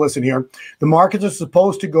explain. Have a listen here. The markets are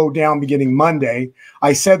supposed to go down beginning Monday.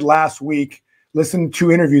 I said last week, listen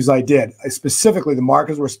to interviews I did. Specifically, the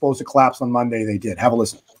markets were supposed to collapse on Monday. They did. Have a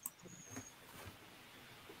listen.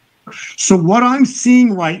 So what I'm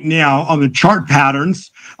seeing right now on the chart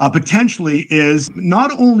patterns potentially is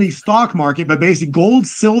not only stock market, but basically gold,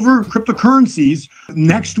 silver, cryptocurrencies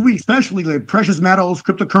next week, especially the precious metals,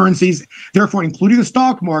 cryptocurrencies, therefore including the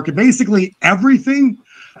stock market, basically everything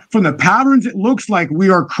from the patterns, it looks like we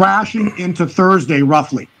are crashing into Thursday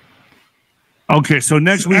roughly. Okay, so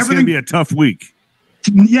next week's going to be a tough week.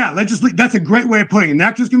 Yeah, that's a great way of putting it.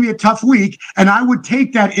 Next is going to be a tough week, and I would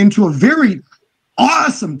take that into a very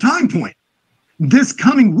awesome time point. This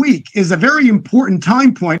coming week is a very important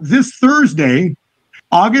time point. This Thursday,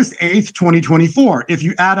 August 8th, 2024. If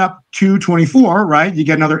you add up 224, right, you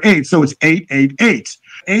get another 8. So it's 888.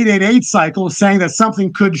 888 cycle is saying that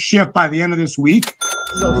something could shift by the end of this week.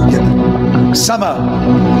 Summer,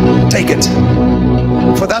 take it.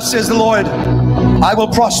 For thus says the Lord, I will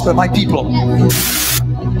prosper my people.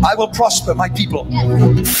 I will prosper my people.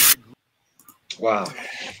 Wow.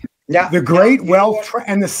 Yeah. The great wealth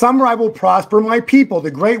and the summer I will prosper my people.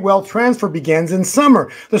 The great wealth transfer begins in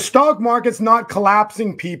summer. The stock market's not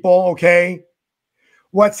collapsing, people, okay?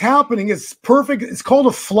 What's happening is perfect. It's called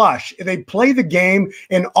a flush. They play the game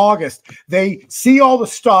in August. They see all the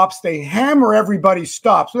stops. They hammer everybody's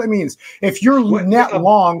stops. What that means, if you're net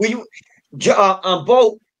long.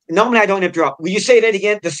 Bo, normally I don't interrupt. Will you say that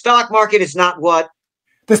again? The stock market is not what?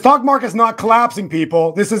 The stock market's not collapsing,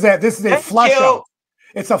 people. This is a flush out.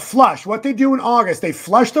 It's a flush. What they do in August, they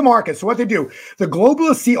flush the market. So what they do, the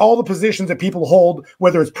globalists see all the positions that people hold,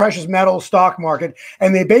 whether it's precious metals, stock market,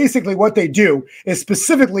 and they basically, what they do is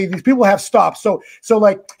specifically, these people have stops. So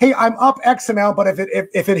like, hey, I'm up X amount, but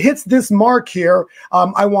if it hits this mark here,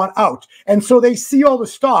 I want out. And so they see all the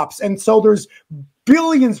stops. And so there's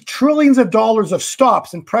billions, trillions of dollars of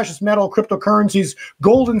stops in precious metal, cryptocurrencies,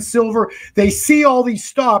 gold and silver. They see all these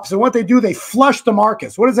stops, and what they do, they flush the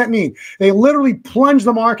markets. What does that mean? They literally plunge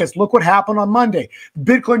the markets. Look what happened on Monday.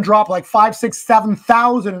 Bitcoin dropped like 5, 6,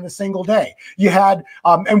 7,000 in a single day. You had,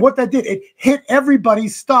 and what that did, it hit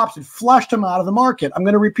everybody's stops. It flushed them out of the market. I'm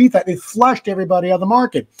going to repeat that. It flushed everybody out of the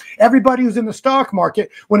market. Everybody who's in the stock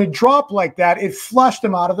market, when it dropped like that, it flushed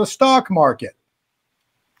them out of the stock market.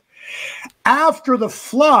 After the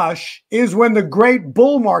flush is when the great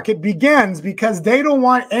bull market begins, because they don't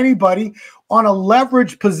want anybody on a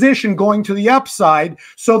leveraged position going to the upside.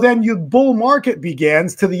 So then your bull market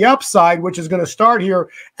begins to the upside, which is going to start here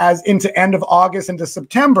as into end of August into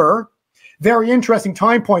September. Very interesting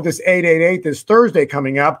time point, this 888, this Thursday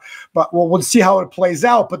coming up, but we'll see how it plays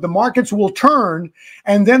out. But the markets will turn,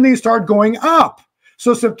 and then they start going up.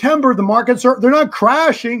 So September, the markets they're not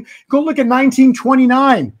crashing. Go look at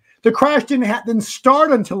 1929. The crash didn't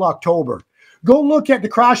start until October. Go look at the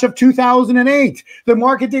crash of 2008. The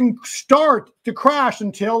market didn't start to crash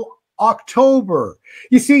until October.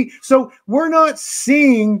 You see, so we're not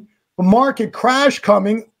seeing a market crash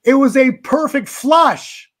coming. It was a perfect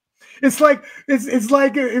flush. It's like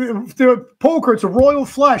the poker. It's a royal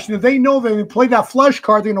flush. You know, they know that they play that flush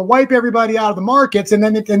card, they're going to wipe everybody out of the markets, and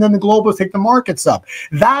then the globalists take the markets up.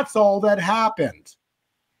 That's all that happened.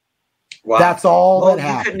 Wow. That's all that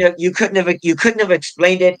happened. You couldn't have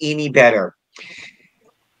explained it any better.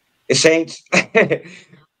 Saints,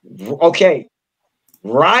 okay,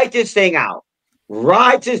 write this thing out.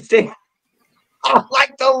 Write this thing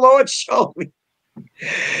like the Lord showed me.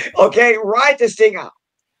 Okay, write this thing out.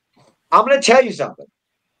 I'm going to tell you something.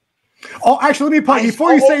 Oh, actually, let me pause.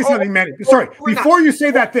 Before you say something, Manny. Sorry, before you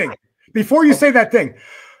say that thing. Before you say that thing.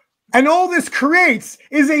 And all this creates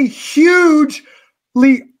is a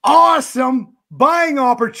hugely awesome buying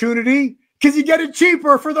opportunity, because you get it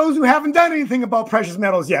cheaper for those who haven't done anything about precious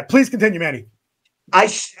metals yet. Please continue, Manny. I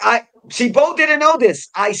see, Bo didn't know this.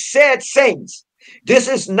 I said, saints, this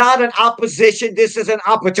is not an opposition. This is an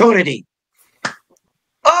opportunity.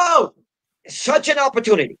 Oh, such an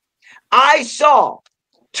opportunity. I saw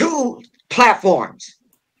 2 platforms.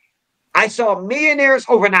 I saw millionaires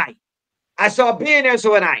overnight. I saw billionaires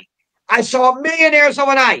overnight. I saw millionaires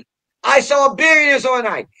overnight. I saw billionaires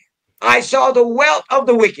overnight. I saw the wealth of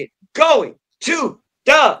the wicked going to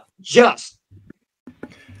the just.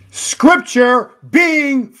 Scripture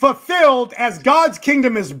being fulfilled as God's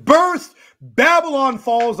kingdom is birthed. Babylon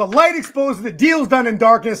falls, the light exposes, the deal's done in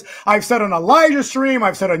darkness. I've said on Elijah's stream,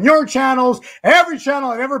 I've said on your channels, every channel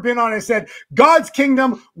I've ever been on, I said God's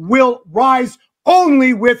kingdom will rise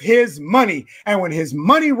only with his money. And when his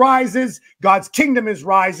money rises, God's kingdom is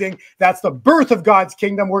rising. That's the birth of God's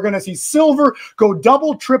kingdom. We're going to see silver go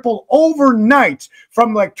double, triple overnight,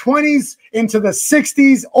 from like 20s into the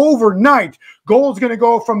 60s overnight. Gold's going to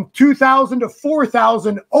go from 2,000 to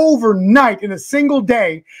 4,000 overnight in a single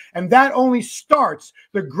day. And that only starts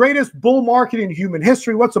the greatest bull market in human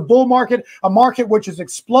history. What's a bull market? A market which is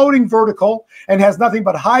exploding vertical and has nothing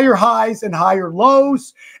but higher highs and higher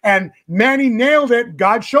lows. And Manny nailed it.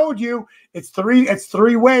 God showed you. It's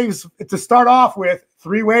three waves to start off with.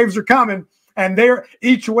 3 waves are coming. And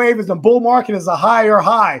each wave is a bull market is a higher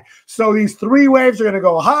high. So these 3 waves are going to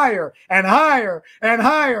go higher and higher and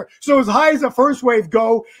higher. So as high as the first wave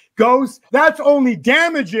goes, that's only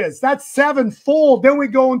damages. That's 7-fold. Then we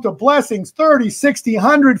go into blessings, 30, 60,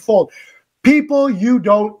 100-fold. People, you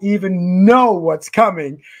don't even know what's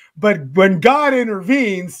coming. But when God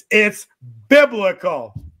intervenes, it's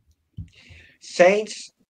biblical.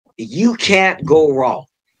 Saints, you can't go wrong.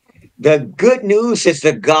 The good news is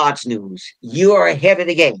the God's news. You are ahead of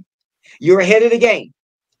the game. You're ahead of the game.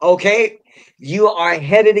 Okay? You are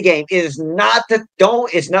ahead of the game. It is not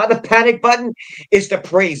it's not the panic button. It's the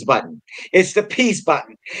praise button. It's the peace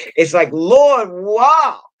button. It's like, Lord,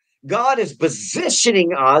 wow. God is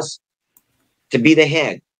positioning us to be the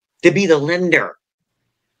head, to be the lender.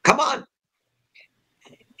 Come on.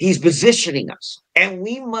 He's positioning us. And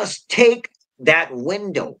we must take that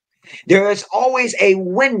window. There is always a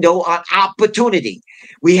window on opportunity.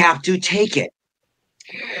 We have to take it.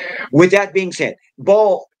 With that being said,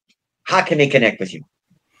 Bo, how can they connect with you?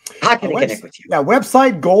 How can they connect with you? Yeah,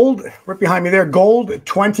 website gold, right behind me there,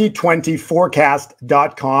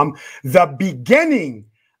 gold2020forecast.com. The beginning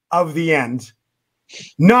of the end,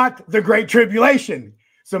 not the Great Tribulation.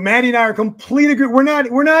 So Mandy and I are completely agree. We're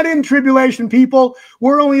not in tribulation, people.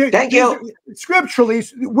 We're only scripturally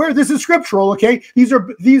where this is scriptural. Okay, these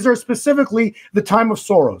are specifically the time of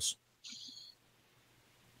sorrows.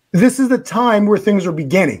 This is the time where things are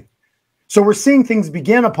beginning. So we're seeing things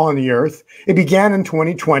begin upon the earth. It began in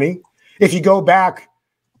 2020. If you go back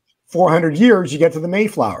 400 years, you get to the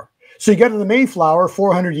Mayflower. So you get to the Mayflower,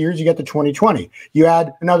 400 years, you get to 2020. You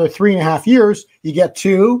add another 3.5 years, you get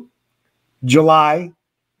to July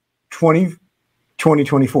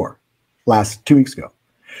 2024, last 2 weeks ago.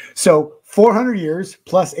 So 400 years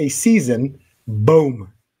plus a season, boom,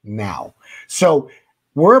 now. So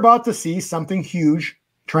we're about to see something huge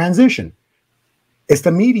transition. It's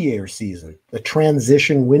the mediator season, the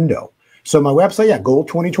transition window. So my website,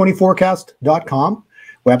 gold2020forecast.com.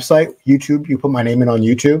 Website, YouTube, you put my name in on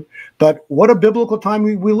YouTube. But what a biblical time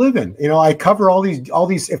we live in. You know, I cover all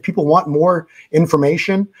these, if people want more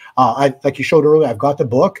information, like you showed earlier, I've got the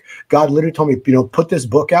book. God literally told me, put this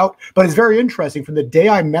book out. But it's very interesting. From the day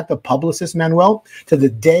I met the publicist, Manuel, to the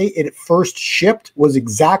day it first shipped was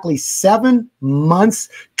exactly 7 months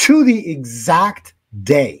to the exact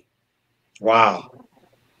day. Wow.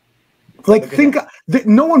 Like,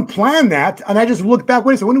 no one planned that. And I just looked back,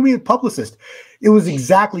 wait a second, when did we get publicist? It was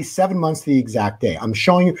exactly 7 months to the exact day. I'm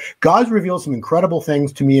showing you, God's revealed some incredible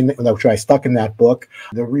things to me, which I stuck in that book.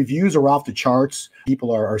 The reviews are off the charts.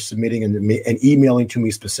 People are submitting and emailing to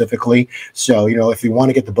me specifically. So, if you want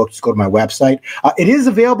to get the book, just go to my website. It is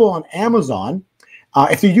available on Amazon.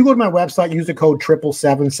 If you do go to my website, use the code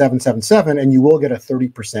 77777, and you will get a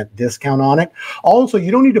 30% discount on it. Also,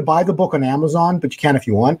 you don't need to buy the book on Amazon, but you can if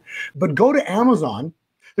you want. But go to Amazon.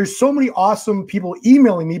 There's so many awesome people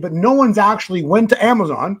emailing me, but no one's actually went to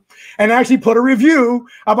Amazon and actually put a review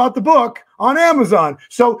about the book on Amazon.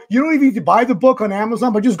 So you don't even need to buy the book on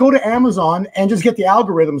Amazon, but just go to Amazon and just get the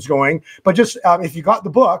algorithms going. But just if you got the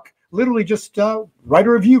book, literally just write a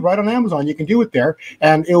review right on Amazon. You can do it there,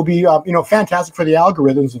 and it'll be fantastic for the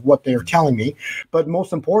algorithms of what they're telling me. But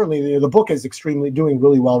most importantly, the book is doing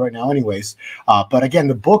really well right now anyways. But again,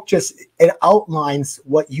 the book it outlines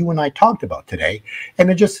what you and I talked about today, and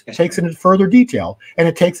it just takes it into further detail, and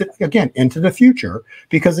it takes it again into the future,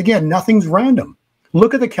 because again, nothing's random.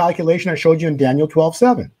 Look at the calculation I showed you in Daniel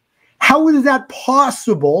 12:7. How is that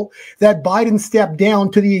possible that Biden stepped down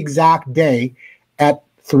to the exact day at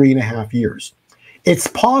 3.5 years? It's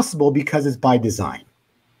possible because it's by design.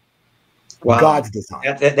 Wow. God's design.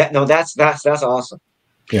 That's awesome.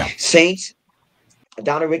 Yeah. Saints,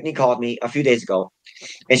 Donna Rickney called me a few days ago,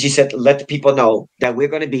 and she said, let the people know that we're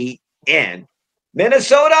going to be in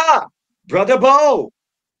Minnesota. Brother Bo,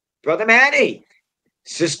 Brother Manny,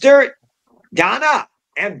 Sister Donna,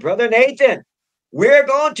 and Brother Nathan. We're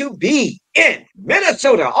going to be in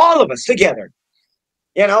Minnesota, all of us together.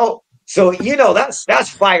 So, that's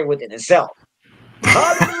fire within itself.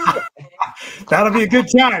 That'll be a good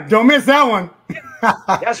time. Don't miss that one.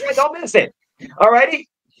 That's right. Don't miss it. All righty.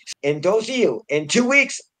 And those of you, in 2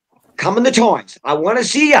 weeks, come in the Torrance. I want to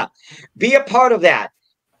see you. Be a part of that.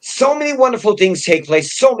 So many wonderful things take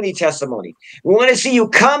place. So many testimonies. We want to see you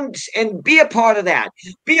come and be a part of that.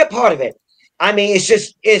 Be a part of it. I mean,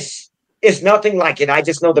 it's nothing like it. I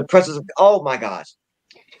just know the presence of, oh my gosh.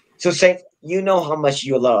 So saints, you know how much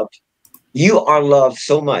you're loved. You are loved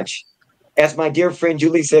so much. As my dear friend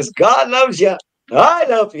Julie says, God loves you. I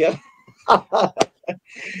love you.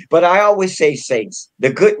 But I always say, saints,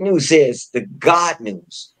 the good news is the God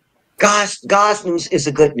news. God's news is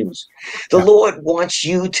the good news. The Lord wants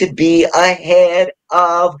you to be ahead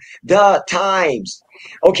of the times.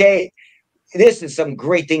 Okay, this is some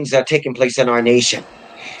great things that are taking place in our nation.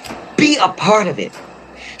 Be a part of it.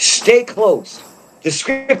 Stay close. The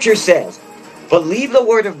scripture says, believe the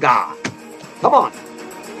word of God. Come on.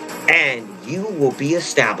 And you will be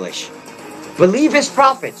established. Believe his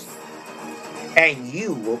prophets. And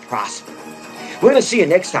you will prosper. We're going to see you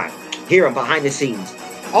next time here on Behind the Scenes.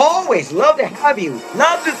 Always love to have you.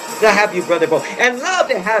 Love to have you, Brother Bo. And love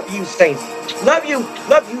to have you, saints. Love you,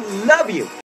 love you, love you.